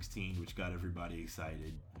 2016, which got everybody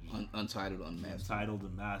excited. Untitled, Unmastered. Untitled,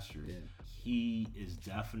 Unmastered. Yeah. He is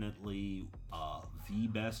definitely the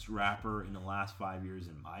best rapper in the last 5 years,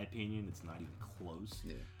 in my opinion. It's not even close.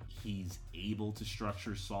 Yeah. He's able to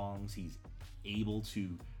structure songs. He's able to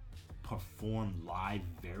perform live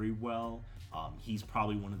very well. He's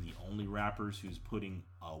probably one of the only rappers who's putting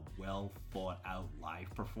a well thought out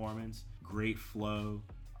live performance. Great flow,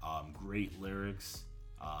 great lyrics.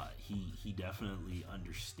 He definitely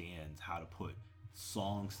understands how to put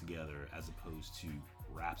songs together as opposed to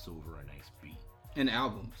raps over a nice beat. And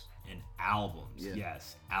albums. Yeah.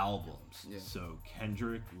 Yes, albums. Yeah. So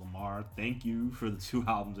Kendrick Lamar, thank you for the 2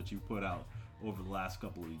 albums that you put out over the last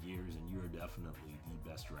couple of years, and you're definitely the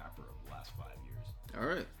best rapper of the last 5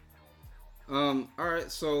 years. All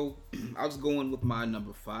right, so I was going with my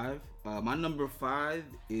number 5. My number 5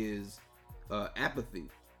 is Apathy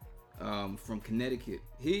from Connecticut.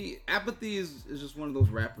 Apathy is just one of those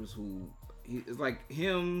rappers who it's like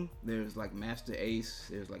him. There's like Master Ace.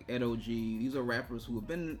 There's like Ed OG. These are rappers who have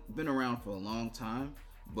been around for a long time,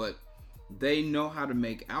 but they know how to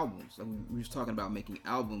make albums. Like we were just talking about making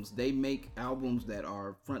albums. They make albums that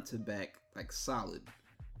are front to back, like solid.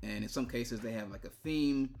 And in some cases, they have like a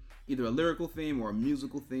theme, either a lyrical theme or a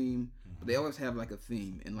musical theme. But they always have like a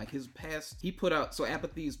theme. And like his past,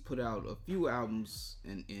 Apathy's put out a few albums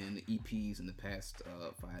and EPs in the past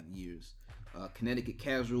 5 years. Connecticut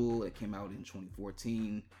Casual, it came out in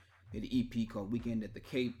 2014. He had an EP called Weekend at the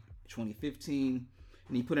Cape, 2015.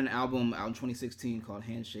 And he put an album out in 2016 called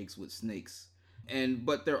Handshakes with Snakes.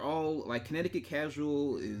 But they're all like Connecticut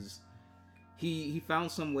Casual is he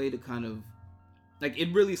found some way to kind of like,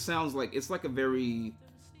 it really sounds like it's like a very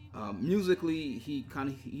musically he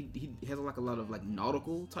has like a lot of like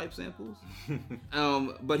nautical type samples.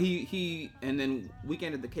 But he and then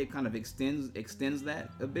Weekend at the Cape kind of extends that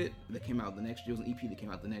a bit. That came out the next year. It was an EP that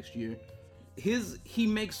came out the next year. He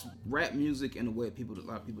makes rap music in a way a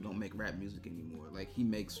lot of people don't make rap music anymore. Like he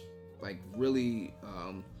makes like really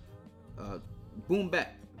boom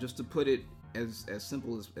bap, just to put it as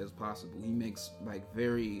simple as possible. He makes like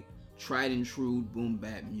very tried and true boom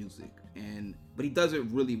bap music, but he does it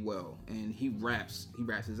really well, and he raps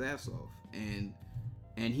his ass off, and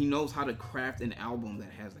he knows how to craft an album that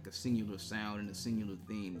has like a singular sound and a singular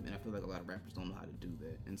theme, and I feel like a lot of rappers don't know how to do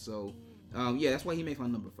that. And so that's why he makes my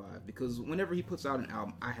number 5, because whenever he puts out an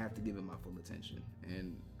album, I have to give it my full attention,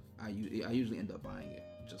 and I usually end up buying it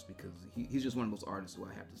just because he's just one of those artists who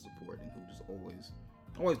I have to support and who just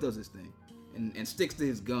always does his thing and sticks to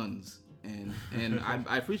his guns, and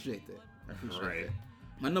I appreciate that. I appreciate that.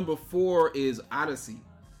 My number 4 is Odyssey.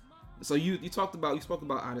 So you spoke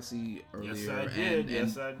about Odyssey earlier. Yes, I did.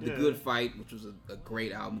 And The Good Fight, which was a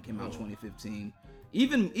great album, came out in 2015.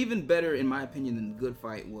 Even better in my opinion than The Good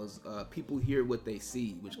Fight was People Hear What They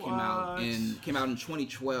See, which came out in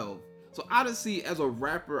 2012. So Odyssey as a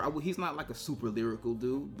rapper, he's not like a super lyrical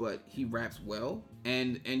dude, but he raps well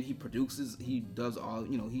and he produces. He does all,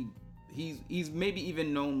 he's maybe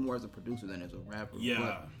even known more as a producer than as a rapper.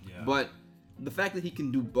 But the fact that he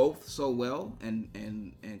can do both so well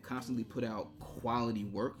and constantly put out quality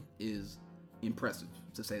work is impressive,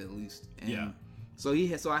 to say the least. And so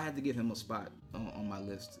I had to give him a spot on my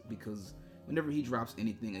list, because whenever he drops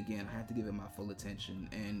anything, again, I have to give it my full attention,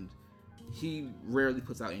 and he rarely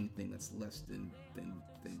puts out anything that's less than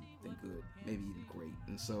good, maybe even great.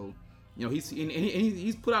 And so,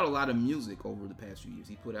 he's put out a lot of music over the past few years.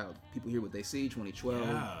 He put out People Hear What They See,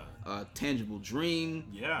 2012, Tangible Dream,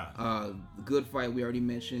 The Good Fight we already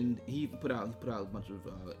mentioned. He put out a bunch of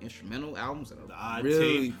instrumental albums that are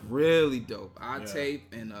really dope. Odd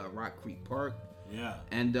Tape and Rock Creek Park. Yeah.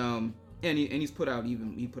 And he's put out the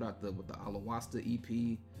Alawasta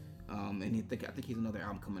EP. And I think he's another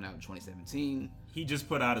album coming out in 2017. He just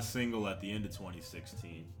put out a single at the end of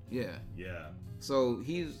 2016. Yeah. So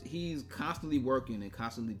he's constantly working and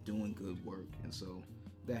constantly doing good work, and so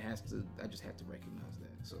I just have to recognize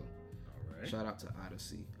that. So, all right. Shout out to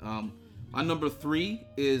Odyssey. My number 3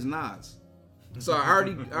 is Nas. So I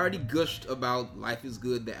already gushed about Life Is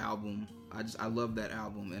Good, the album. I love that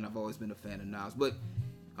album, and I've always been a fan of Nas. But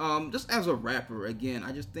just as a rapper, again,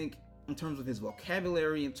 I just think, in terms of his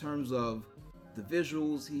vocabulary, in terms of the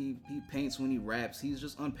visuals he paints when he raps, he's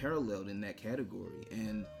just unparalleled in that category.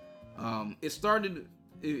 And it started,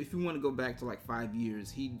 if you want to go back to like 5 years,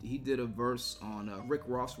 he did a verse on a Rick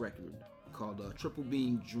Ross record called Triple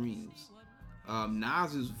Beam Dreams.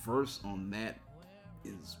 Nas's verse on that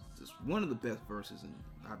is just one of the best verses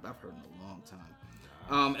I've heard in a long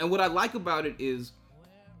time. And what I like about it is,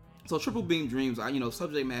 so Triple Beam Dreams,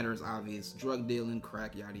 subject matter is obvious: drug dealing,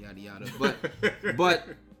 crack, yada yada yada. But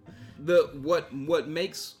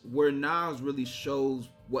where Nas really shows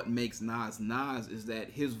what makes Nas is that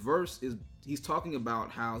his verse he's talking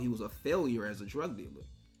about how he was a failure as a drug dealer,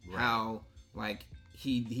 right. How like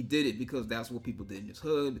he did it because that's what people did in his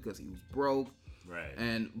hood, because he was broke,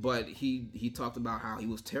 right? But he talked about how he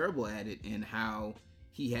was terrible at it and how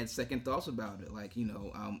he had second thoughts about it, like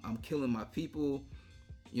I'm killing my people.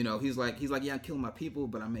 He's like, yeah, I'm killing my people,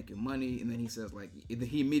 but I'm making money. And then he says, like,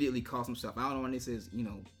 he immediately calls himself out on it. He says,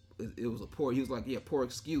 it was he was like, yeah, poor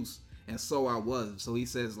excuse. And so I was. So he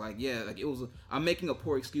says, like, yeah, like I'm making a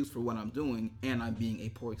poor excuse for what I'm doing, and I'm being a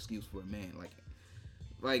poor excuse for a man.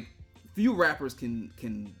 Like few rappers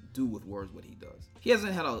can do with words what he does. He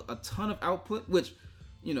hasn't had a ton of output, which,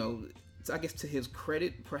 I guess to his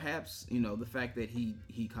credit, perhaps, the fact that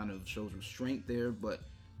he kind of shows restraint there, but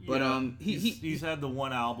he's had the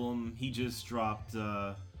one album. He just dropped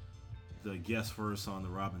the guest verse on the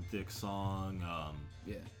Robin Thicke song.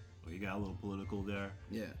 He got a little political there.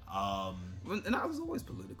 Yeah. And I was always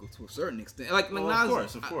political to a certain extent. Like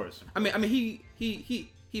Nas, of course. I mean,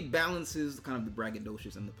 he balances kind of the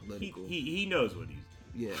braggadocious and the political. He knows what he's.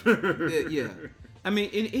 Yeah. I mean,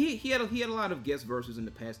 and he had a lot of guest verses in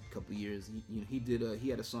the past couple of years. He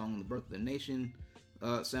had a song on the Birth of the Nation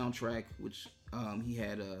soundtrack, which he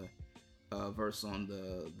had a verse on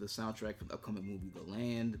the soundtrack for the upcoming movie The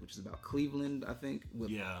Land, which is about Cleveland, I think.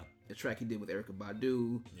 With the track he did with Erykah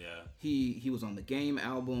Badu. Yeah. He was on the Game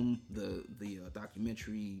album, the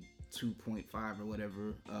documentary 2.5 or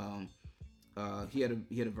whatever. He had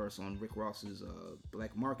a verse on Rick Ross's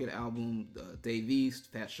Black Market album, Dave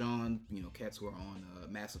East, Fat Sean, cats who are on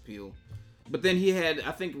Mass Appeal. But then he had,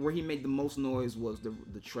 I think, where he made the most noise was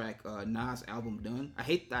the track Nas Album Done. I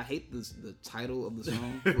hate the title of the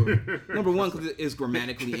song. Number one, because it's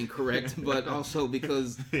grammatically incorrect, but also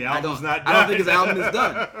because I don't think his album is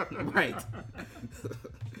done. Right.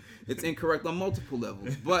 It's incorrect on multiple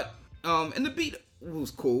levels. But and the beat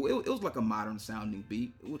was cool. It was like a modern sounding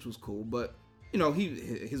beat, which was cool. But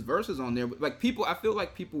his verses on there, like I feel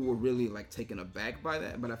like people were really like taken aback by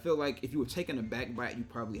that. But I feel like if you were taken aback by it, you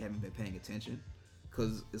probably haven't been paying attention,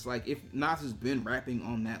 because it's like if Nas has been rapping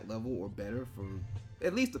on that level or better for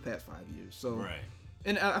at least the past 5 years. So, right.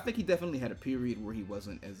 And I think he definitely had a period where his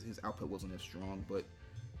output wasn't as strong, but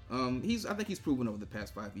I think he's proven over the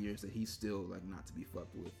past 5 years that he's still like not to be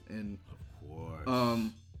fucked with. And of course.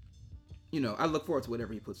 I look forward to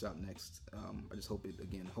whatever he puts out next. I just hope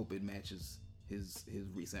it matches his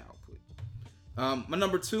recent output. My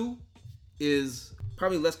number 2 is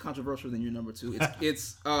probably less controversial than your number 2.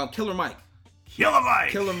 It's Killer Mike.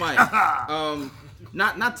 Killer Mike.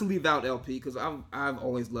 Not to leave out LP, because I've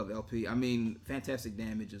always loved LP. I mean, Fantastic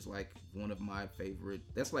Damage is like one of my favorite.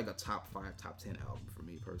 That's like a top 5, top 10 album for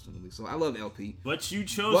me personally. So I love LP. But you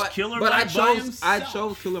chose Killer Mike by himself. I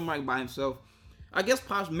chose Killer Mike by himself. I guess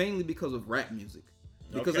mainly because of rap music.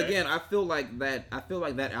 Because again, I feel like that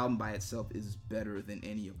album by itself is better than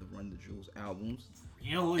any of the Run the Jewels albums.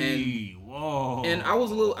 Really? Whoa. And I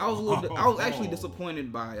was actually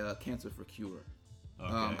disappointed by Cancer for Cure.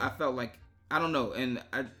 Okay. I felt like, I don't know, and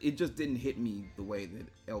it just didn't hit me the way that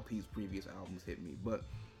LP's previous albums hit me. But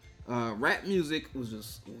rap music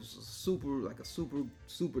was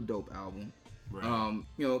super dope album. Right.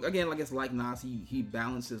 Again, I guess like Nas, he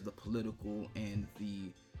balances the political and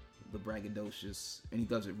the braggadocious, and he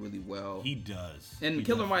does it really well. He does. And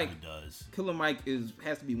Killer Mike has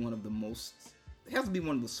to be one of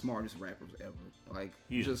the smartest rappers ever. Like,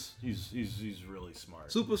 he's really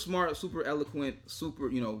smart. Super smart, super eloquent, super,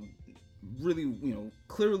 really,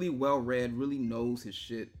 clearly well read, really knows his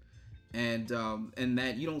shit. And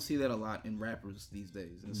that you don't see that a lot in rappers these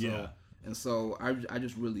days. And so I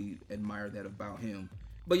just really admire that about him.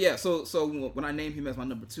 But yeah, so when I name him as my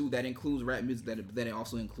number 2, that includes rap music, that it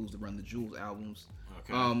also includes the Run the Jewels albums.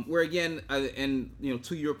 Okay. Where again,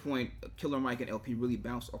 to your point, Killer Mike and LP really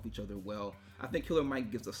bounce off each other well. I think Killer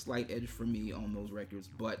Mike gives a slight edge for me on those records,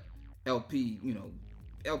 but LP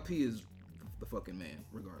is the fucking man,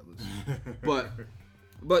 regardless.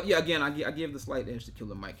 But yeah, again, I give the slight edge to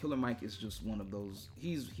Killer Mike. Killer Mike is just one of those.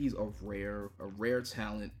 He's a rare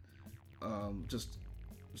talent. Just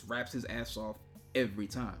raps his ass off every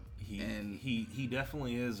time. He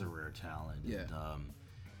definitely is a rare talent. Yeah. And,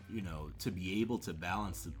 to be able to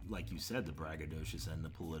balance, like you said, the braggadocious and the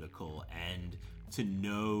political, and to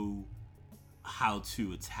know how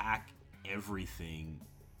to attack everything,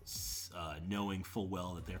 knowing full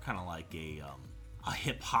well that they're kind of like a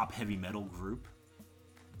hip hop heavy metal group,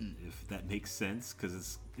 if that makes sense,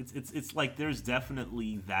 because it's like there's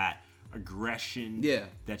definitely that aggression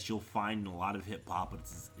that you'll find in a lot of hip hop, but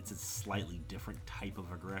it's a slightly different type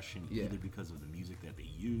of aggression, either because of the music that they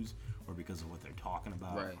use or because of what they're talking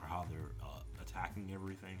about, or how they're attacking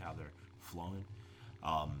everything, how they're flowing.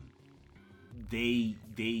 They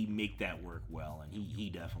make that work well, and he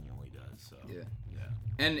definitely does. So yeah.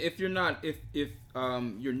 And if you're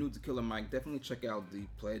new to Killer Mike, definitely check out the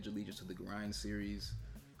Pledge Allegiance to the Grind series.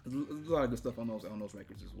 There's a lot of good stuff on those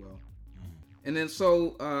records as well. And then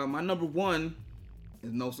my number 1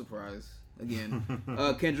 is no surprise again,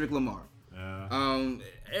 Kendrick Lamar.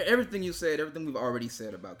 Everything you said, everything we've already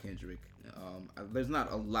said about Kendrick. There's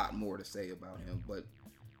not a lot more to say about him, but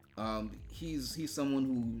he's someone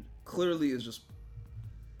who clearly is just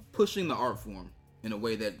pushing the art form in a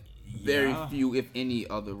way that very few, if any,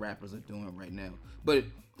 other rappers are doing right now. But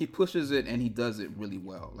he pushes it, and he does it really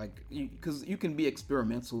well. Like, because you can be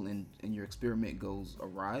experimental and your experiment goes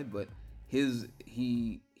awry, but he's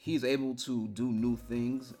able to do new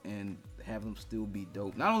things and have them still be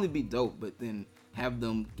dope. Not only be dope, but then have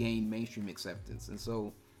them gain mainstream acceptance. And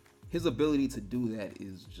so his ability to do that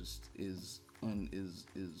is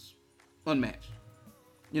unmatched.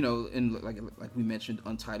 And like we mentioned,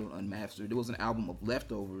 Untitled, Unmastered. There was an album of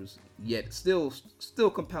leftovers, yet still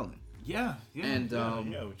compelling. Yeah, and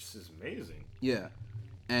which is amazing. Yeah,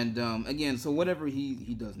 and again, so whatever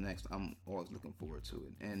he does next, I'm always looking forward to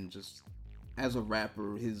it. And just as a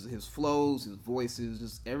rapper, his flows, his voices,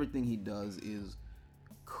 just everything he does is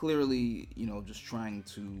clearly, just trying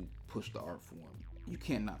to push the art form. You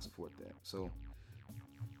cannot support that. So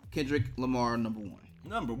Kendrick Lamar, number 1.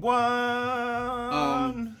 Number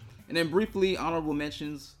 1. And then briefly, honorable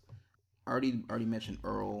mentions. Already mentioned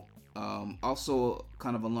Earl. Also,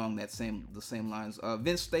 kind of along the same lines.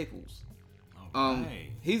 Vince Staples. Okay.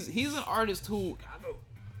 He's an artist who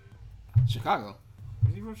Chicago.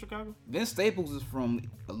 Is he from Chicago? Vince Staples is from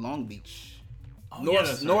Long Beach. Oh,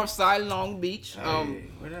 North Side Long Beach.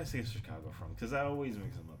 Where did I say Chicago from? Because I always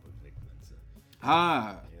mix him up with Vic Vincent.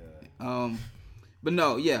 Yeah. But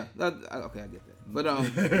no, yeah. Okay, I get that. But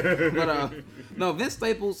no, Vince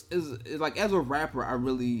Staples is like, as a rapper, I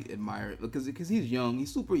really admire it because he's young.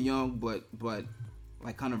 He's super young, but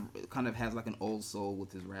like kind of has like an old soul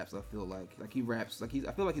with his raps. I feel like he raps like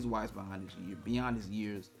I feel like he's wise beyond his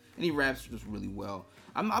years, and he raps just really well.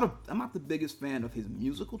 I'm not the biggest fan of his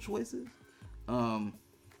musical choices.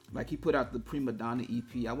 Like he put out the Prima Donna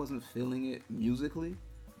EP. I wasn't feeling it musically,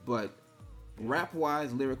 but Rap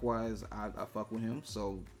wise, lyric wise, I fuck with him,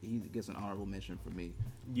 so he gets an honorable mention for me.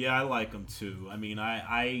 Yeah, I like him too. I mean,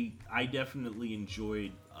 I definitely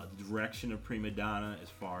enjoyed the direction of Prima Donna as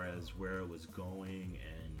far as where it was going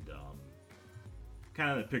and kind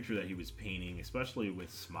of the picture that he was painting, especially with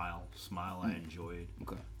Smile. Smile, I enjoyed.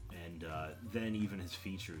 Okay. And then even his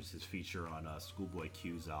feature on Schoolboy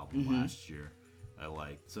Q's album last year, I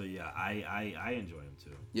liked. So yeah, I enjoy him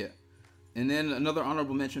too. Yeah. And then another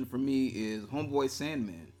honorable mention for me is Homeboy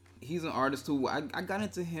Sandman. He's an artist who I got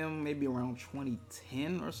into him maybe around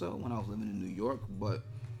 2010 or so when I was living in New York. But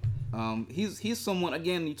he's someone,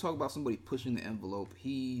 again, you talk about somebody pushing the envelope.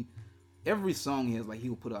 Every song he has, like,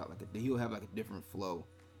 he'll put out he'll have like a different flow,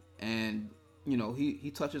 and you know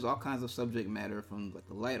he touches all kinds of subject matter from like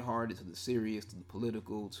the lighthearted to the serious to the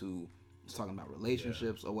political to just talking about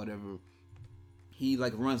relationships or whatever. He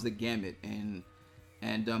like runs the gamut, and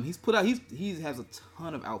he's put out he has a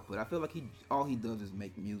ton of output. I feel like all he does is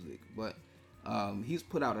make music, but he's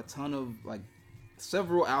put out a ton of like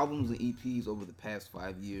several albums and EPs over the past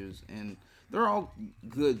 5 years, and they're all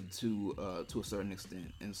good to a certain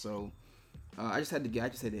extent. And so I just had to give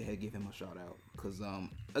him a shout out because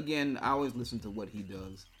again, I always listen to what he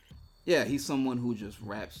does. Yeah, he's someone who just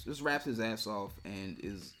raps his ass off and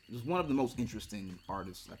is just one of the most interesting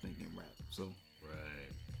artists I think in rap. So Right.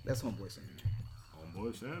 that's Homeboy Sandman.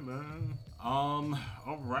 Homeboy Sandman. All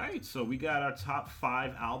right. So we got our top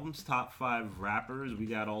 5 albums, top 5 rappers. We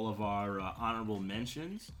got all of our honorable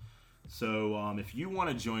mentions. So if you want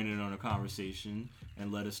to join in on a conversation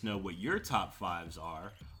and let us know what your top 5s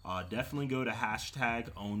are, definitely go to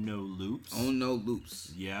 #OwnNoLoops. Own No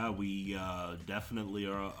Loops. Yeah, we definitely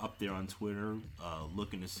are up there on Twitter,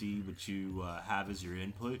 looking to see what you have as your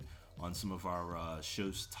input on some of our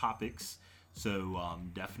show's topics. So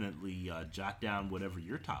definitely jot down whatever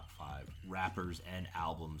your top 5 rappers and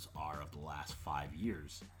albums are of the last 5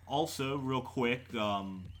 years. Also, real quick,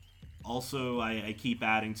 I keep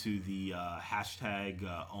adding to the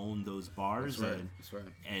 #Own Those Bars. That's right.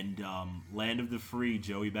 And Land of the Free,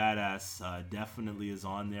 Joey Badass, definitely is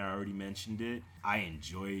on there. I already mentioned it. I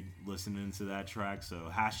enjoyed listening to that track.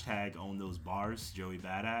 So #Own Those Bars, Joey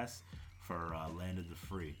Badass, for Land of the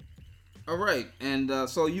Free. All right, and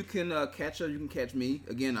so you can catch us. You can catch me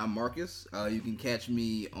again. I'm Marcus. You can catch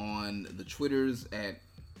me on the Twitters at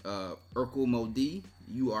UrkelMoD,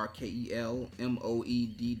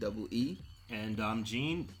 UrkelMoeDee. And I'm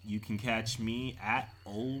Gene. You can catch me at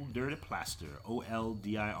Old Dirty Plaster,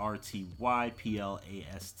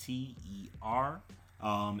 OLDIRTYPLASTER.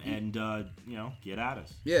 And get at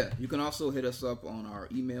us. Yeah, you can also hit us up on our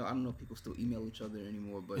email. I don't know if people still email each other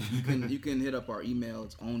anymore, but you can hit up our email.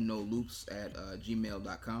 It's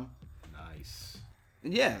ownnoloops@gmail.com. Nice.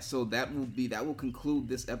 And yeah, so that will conclude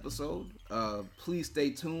this episode. Please stay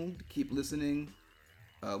tuned. Keep listening.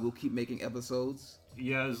 We'll keep making episodes.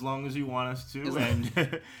 Yeah, as long as you want us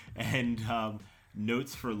to. And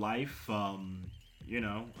notes for life.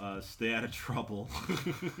 Stay out of trouble,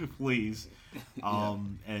 please.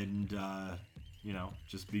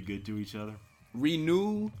 Just be good to each other.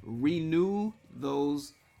 Renew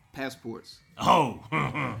those passports. Oh,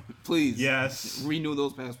 please. Yes. Renew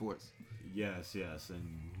those passports. Yes,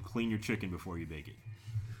 and clean your chicken before you bake it.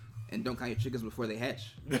 And don't count your chickens before they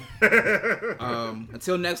hatch.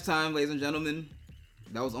 Until next time, ladies and gentlemen,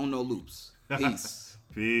 that was On No Loops. Peace.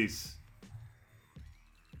 Peace.